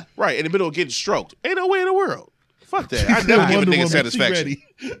love her. Right in the middle of getting stroked. Ain't no way in the world. Fuck that. I never give a nigga satisfaction.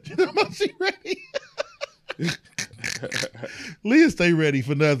 She ready. Leah stay ready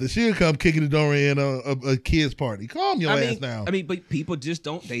for nothing. She'll come kicking the door in a kid's party. Calm your ass down. But people just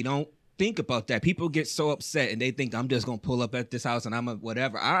don't think about that. People get so upset and they think I'm just gonna pull up at this house and I'm a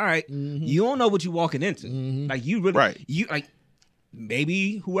whatever. All right, you don't know what you're walking into. Like you really, you like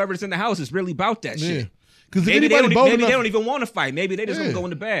maybe whoever's in the house is really about that shit. Because maybe they don't even want to fight. Maybe they just gonna go in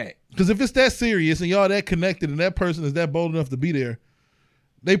the bag. Because if it's that serious and y'all that connected and that person is that bold enough to be there,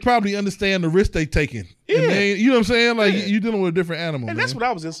 they probably understand the risk they taking. Yeah. And you know what I'm saying? Like you dealing with a different animal. And that's when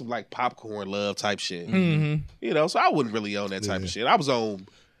I was in some like popcorn love type shit. So I wasn't really on that type of shit. I was on,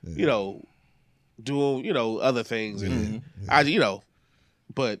 doing, other things. And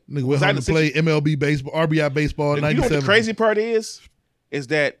but nigga went home to play MLB baseball, RBI baseball in 97. You know what the crazy part is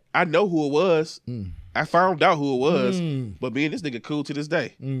that I know who it was. I found out who it was, but me and this nigga cool to this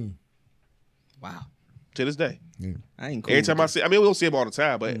day. Wow. To this day. I ain't cool. Every time I see, we don't see him all the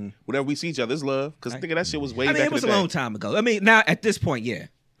time, but whenever we see each other, it's love. Because nigga, that shit was way back in the day. It was a long time ago. Now at this point, yeah,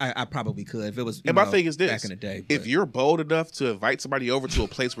 I probably could if it was. And my thing is this: back in the day, if you're bold enough to invite somebody over to a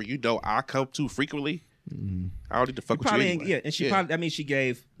place where I come to frequently, I don't need to fuck with you anyway. Yeah, and she probably. She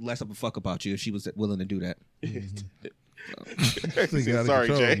gave less of a fuck about you if she was willing to do that. Sorry,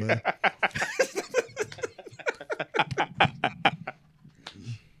 Jay. Man.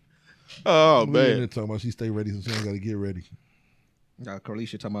 Oh man! Talking about she stay ready, so she ain't got to get ready.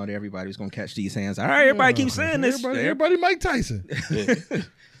 Carlisha talking about everybody was gonna catch these hands. All right, everybody keep saying this. Everybody Mike Tyson.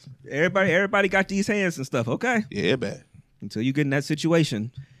 Everybody got these hands and stuff. Okay. Yeah, man. Until you get in that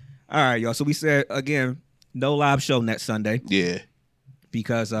situation. All right, y'all. So we said again, no live show next Sunday. Yeah.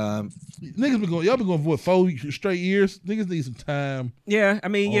 Because y'all been going for 4 straight years. Niggas need some time. Yeah,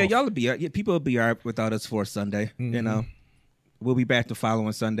 y'all will be people will be all right without us for Sunday. We'll be back the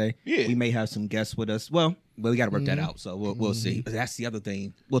following Sunday. Yeah. We may have some guests with us. Well, we got to work that out. So we'll see. But that's the other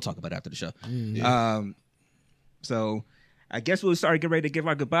thing we'll talk about after the show. So I guess we'll start getting ready to give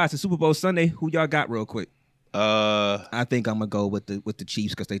our goodbyes to Super Bowl Sunday. Who y'all got real quick? I think I'm gonna go with the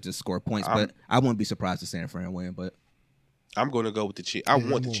Chiefs because they just score points. But I wouldn't be surprised if San Fran win. But I'm gonna go with the Chiefs. I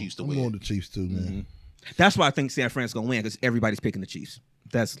want the Chiefs to win. I'm going with the Chiefs too, man. That's why I think San Fran's gonna win because everybody's picking the Chiefs.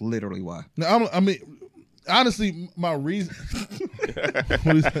 That's literally why. Now, honestly, my reason.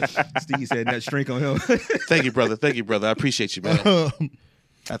 What is that? Steve said that shrink on him. Thank you, brother. Thank you, brother. I appreciate you, man.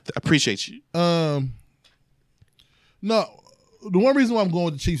 I appreciate you. No, the one reason why I'm going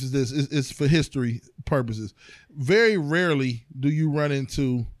with the Chiefs is this: is for history purposes. Very rarely do you run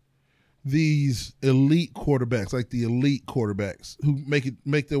into these elite quarterbacks, like the elite quarterbacks who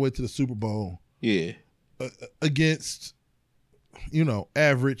make their way to the Super Bowl. Yeah. Against,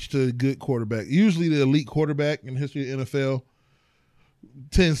 average to good quarterback. Usually the elite quarterback in the history of the NFL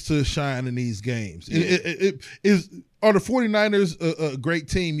tends to shine in these games. Yeah. Are the 49ers a great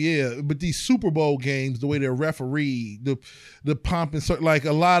team? Yeah. But these Super Bowl games, the way they're refereed, the pomp and like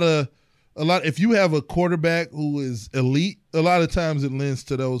a lot, if you have a quarterback who is elite, a lot of times it lends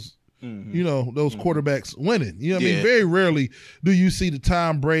to those those quarterbacks winning. You know what I mean? Very rarely do you see the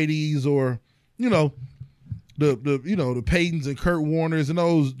Tom Brady's or, the Peytons and Kurt Warners and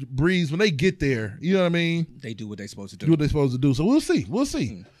those Brees, when they get there, you know what I mean? They do what they're supposed to do. Do what they're supposed to do. So we'll see. Like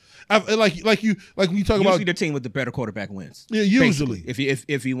when you talk usually about the team with the better quarterback wins. Yeah, usually. Basically,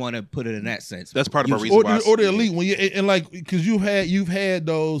 if you want to put it in that sense. That's part of my reason why. Or the elite when because you've had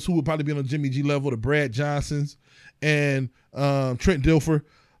those who would probably be on the Jimmy G level, the Brad Johnsons and Trent Dilfer.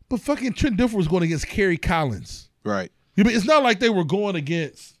 But fucking Trent Dilfer was going against Kerry Collins. Right. It's not like they were going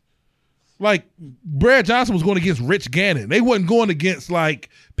against, like, Brad Johnson was going against Rich Gannon. They wasn't going against, like,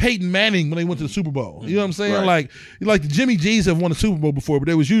 Peyton Manning when they went to the Super Bowl. You know what I'm saying? Right. Like the Jimmy G's have won a Super Bowl before, but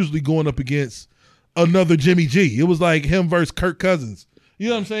they was usually going up against another Jimmy G. It was like him versus Kirk Cousins. You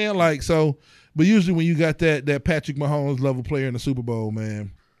know what I'm saying? Like, so, but usually when you got that Patrick Mahomes level player in the Super Bowl,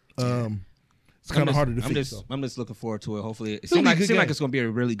 man, it's kind of hard to defeat. I'm just looking forward to it. Hopefully, it seems like it's going to be a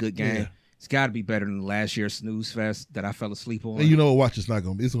really good game. Yeah. It's got to be better than last year's snooze fest that I fell asleep on. And you know what? Watch, it's not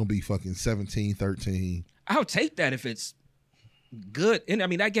going to be. It's going to be fucking 17-13. I'll take that if it's good. And I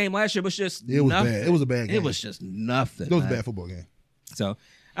mean, that game last year was just it was nothing. bad. It was a bad game. It was just nothing. It was a bad football game. So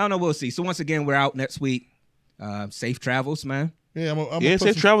I don't know. We'll see. So once again, we're out next week. Safe travels, man. Yeah, I'm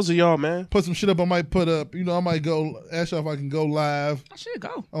safe travels to y'all, man. Put some shit up. I might put up. I might go. Ask y'all if I can go live. I should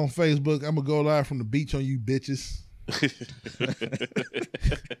go on Facebook. I'm gonna go live from the beach on you bitches.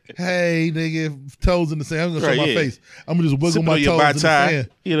 Hey, nigga, toes in the sand. I'm gonna show my face. I'm gonna just wiggle my toes in the sand.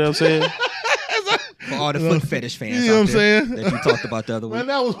 You know what I'm saying? For all the foot fetish fans, you know what I'm saying? That you talked about the other week. Man,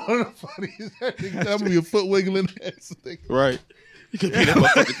 that was one of the funniest. That gonna be a foot wiggling ass thing. Right.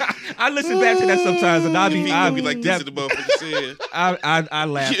 I listen back to that sometimes, and I'll be like this in the motherfucker said. I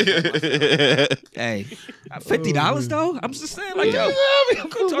laugh. Hey, $50 though? I'm just saying, like, yo,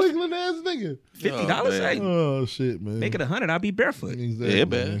 foot wiggling ass nigga. $50. Hey, oh shit, man. Make it 100. I'll be barefoot. Exactly, yeah,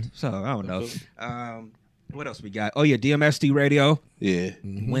 man. So I don't know. What else we got? Oh yeah, DMST Radio. Yeah.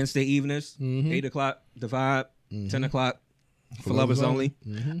 Mm-hmm. Wednesday evenings, 8 o'clock. The Vibe, 10 o'clock. For lovers only.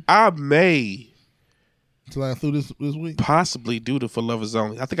 Mm-hmm. I may slide through this week. Possibly do the For Lovers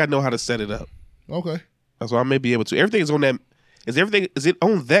Only. I think I know how to set it up. Okay. That's why I may be able to. Everything is on that. Is it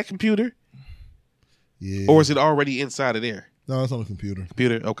on that computer? Yeah. Or is it already inside of there? No, it's on the computer.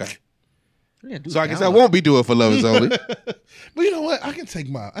 Computer? Okay. Yeah, so I guess I won't be doing For Lovers Only. But you know what? I can take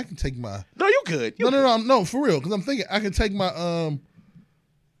my. No, you could. No, for real. Because I'm thinking I can take my.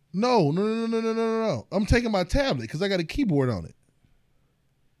 No. I'm taking my tablet because I got a keyboard on it.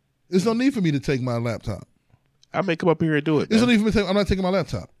 There's no need for me to take my laptop. I may come up here and do it. There's no need for me to I'm not taking my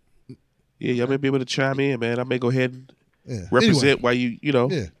laptop. Yeah, y'all may be able to chime in, man. I may go ahead and represent while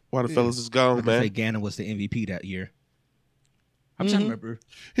while the fellas is gone, man. Say Gannon was the MVP that year. I'm trying to remember.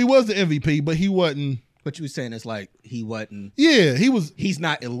 He was the MVP, but he wasn't. What you were saying is like he wasn't. Yeah, he was. He's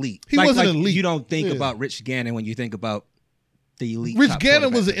not elite. He wasn't elite. You don't think about Rich Gannon when you think about the elite. Rich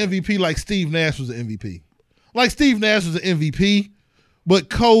Gannon was an MVP like Steve Nash was an MVP. Like Steve Nash was an MVP.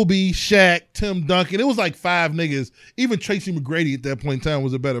 But Kobe, Shaq, Tim Duncan, it was like 5 niggas. Even Tracy McGrady at that point in time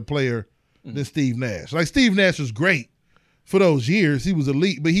was a better player than Steve Nash. Like Steve Nash was great for those years. He was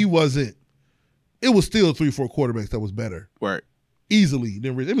elite, but he wasn't. It was still 3-4 quarterbacks that was better. Right. Easily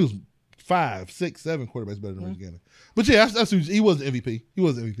than Rich. It was 5, 6, 7 quarterbacks better than Rich Gannon. But yeah, he was the MVP. He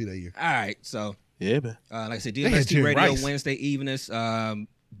was the MVP that year. All right, so. Yeah, man. Like I said, DMST Radio Wednesday evenings.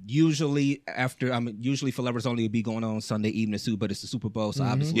 Usually For Lovers Only will be going on Sunday evening too, but it's the Super Bowl, so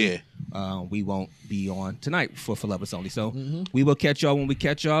obviously we won't be on tonight for Lovers Only. So we will catch y'all when we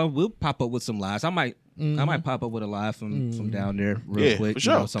catch y'all. We'll pop up with some lives. I might pop up with a live from down there real quick. For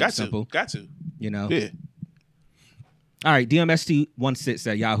sure. Something simple. Got to. Yeah. All right,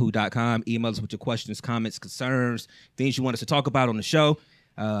 DMST16@yahoo.com. Email us with your questions, comments, concerns, things you want us to talk about on the show.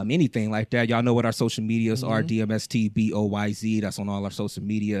 Anything like that. Y'all know what our social medias are. DMSTBOYZ. That's on all our social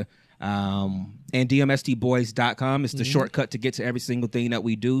media. And DMSTboys.com is the shortcut to get to every single thing that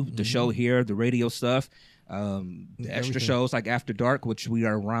we do. The show here, the radio stuff. The extra shows like After Dark, which we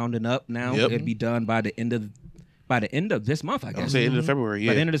are rounding up now. Yep. It'll be done by the end of this month, I guess. I'm saying end of February. By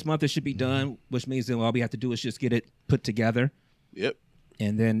the Yeah. end of this month, it should be done, which means then all we have to do is just get it put together, Yep.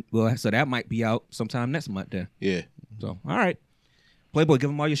 and then so that might be out sometime next month. Then, Yeah. so all right, Playboy, give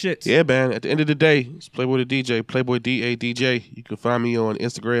them all your shits. Yeah, man. At the end of the day, it's Playboy the DJ, Playboy DADJ. You can find me on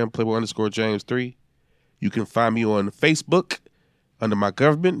Instagram, Playboy_James3. You can find me on Facebook under my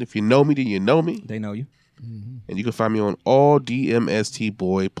government. If you know me, then you know me. They know you. And you can find me on all DMST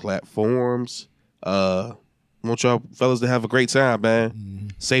Boy platforms. Want y'all fellas to have a great time,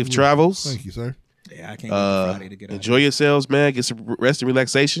 man. Safe travels. Thank you, sir. Yeah, I can't wait for Friday to get out. Enjoy yourselves, man. Get some rest and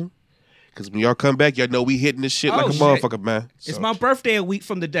relaxation. Because when y'all come back, y'all know we hitting this shit like a shit. motherfucker, man. It's my birthday a week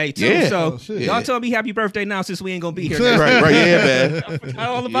from the day too, Yeah. so Oh, shit. y'all Yeah. tell me happy birthday now since we ain't gonna be here. Right, yeah, man. I forgot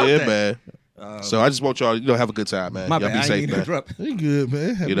all about Yeah, that. man. So I just want y'all, have a good time, man. My Y'all bad, be I safe, ain't mean to man. interrupt. You good,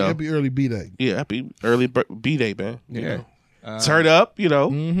 man. Happy early B-Day. Yeah, happy early B-Day, man. You Yeah. know. Turn up,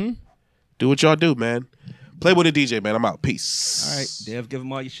 Do what y'all do, man. Play with the DJ, man. I'm out. Peace. All right, Dev, give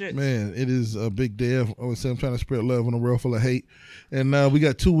them all your shit. Man, it is a big day. I always say I'm trying to spread love in a world full of hate. And we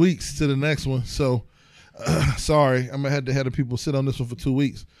got 2 weeks to the next one. So, sorry. I'm going to have to have the people sit on this one for 2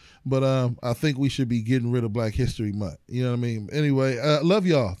 weeks. But I think we should be getting rid of Black History Month. You know what I mean? Anyway, love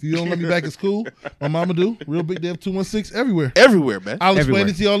y'all. If you don't let me back at school, my mama do. Real Big Dev 216 everywhere. Everywhere, man. I'll explain Everywhere.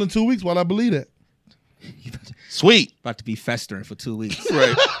 it to y'all in 2 weeks while I believe that. Sweet. About to be festering for 2 weeks.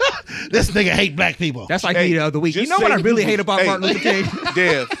 Right. This nigga hate black people. That's like me the other week. You just know what say I really you- hate about hey, Martin Luther King?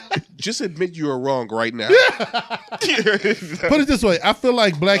 Dev, just admit you are wrong right now. Put it this way. I feel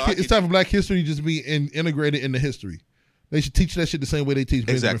like it's time for Black history to just be integrated into history. They should teach that shit the same way they teach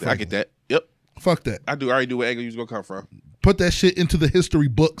Benjamin Exactly. I Franklin. get that. Yep. Fuck that. I already knew where angle you was going to come from. Put that shit into the history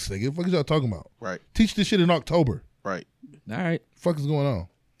books, nigga. What the fuck is y'all talking about? Right. Teach this shit in October. Right. All right. Fuck is going on?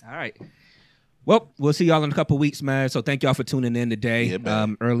 All right. Well, we'll see y'all in a couple weeks, man. So thank y'all for tuning in today. Yeah,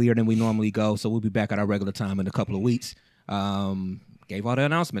 man. Earlier than we normally go. So we'll be back at our regular time in a couple of weeks. Gave all the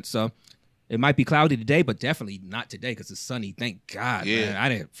announcements. So it might be cloudy today, but definitely not today because it's sunny. Thank God, Yeah. man.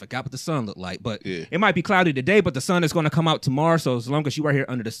 I forgot what the sun looked like. But Yeah. it might be cloudy today, but the sun is going to come out tomorrow. So as long as you are here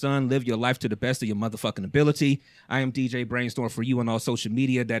under the sun, live your life to the best of your motherfucking ability. I am DJ Brainstorm for you on all social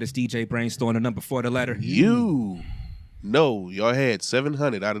media. That is DJ Brainstorm, the number 4, the letter. You know y'all had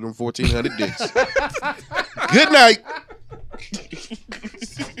 700 out of them 1,400 dicks. Good night.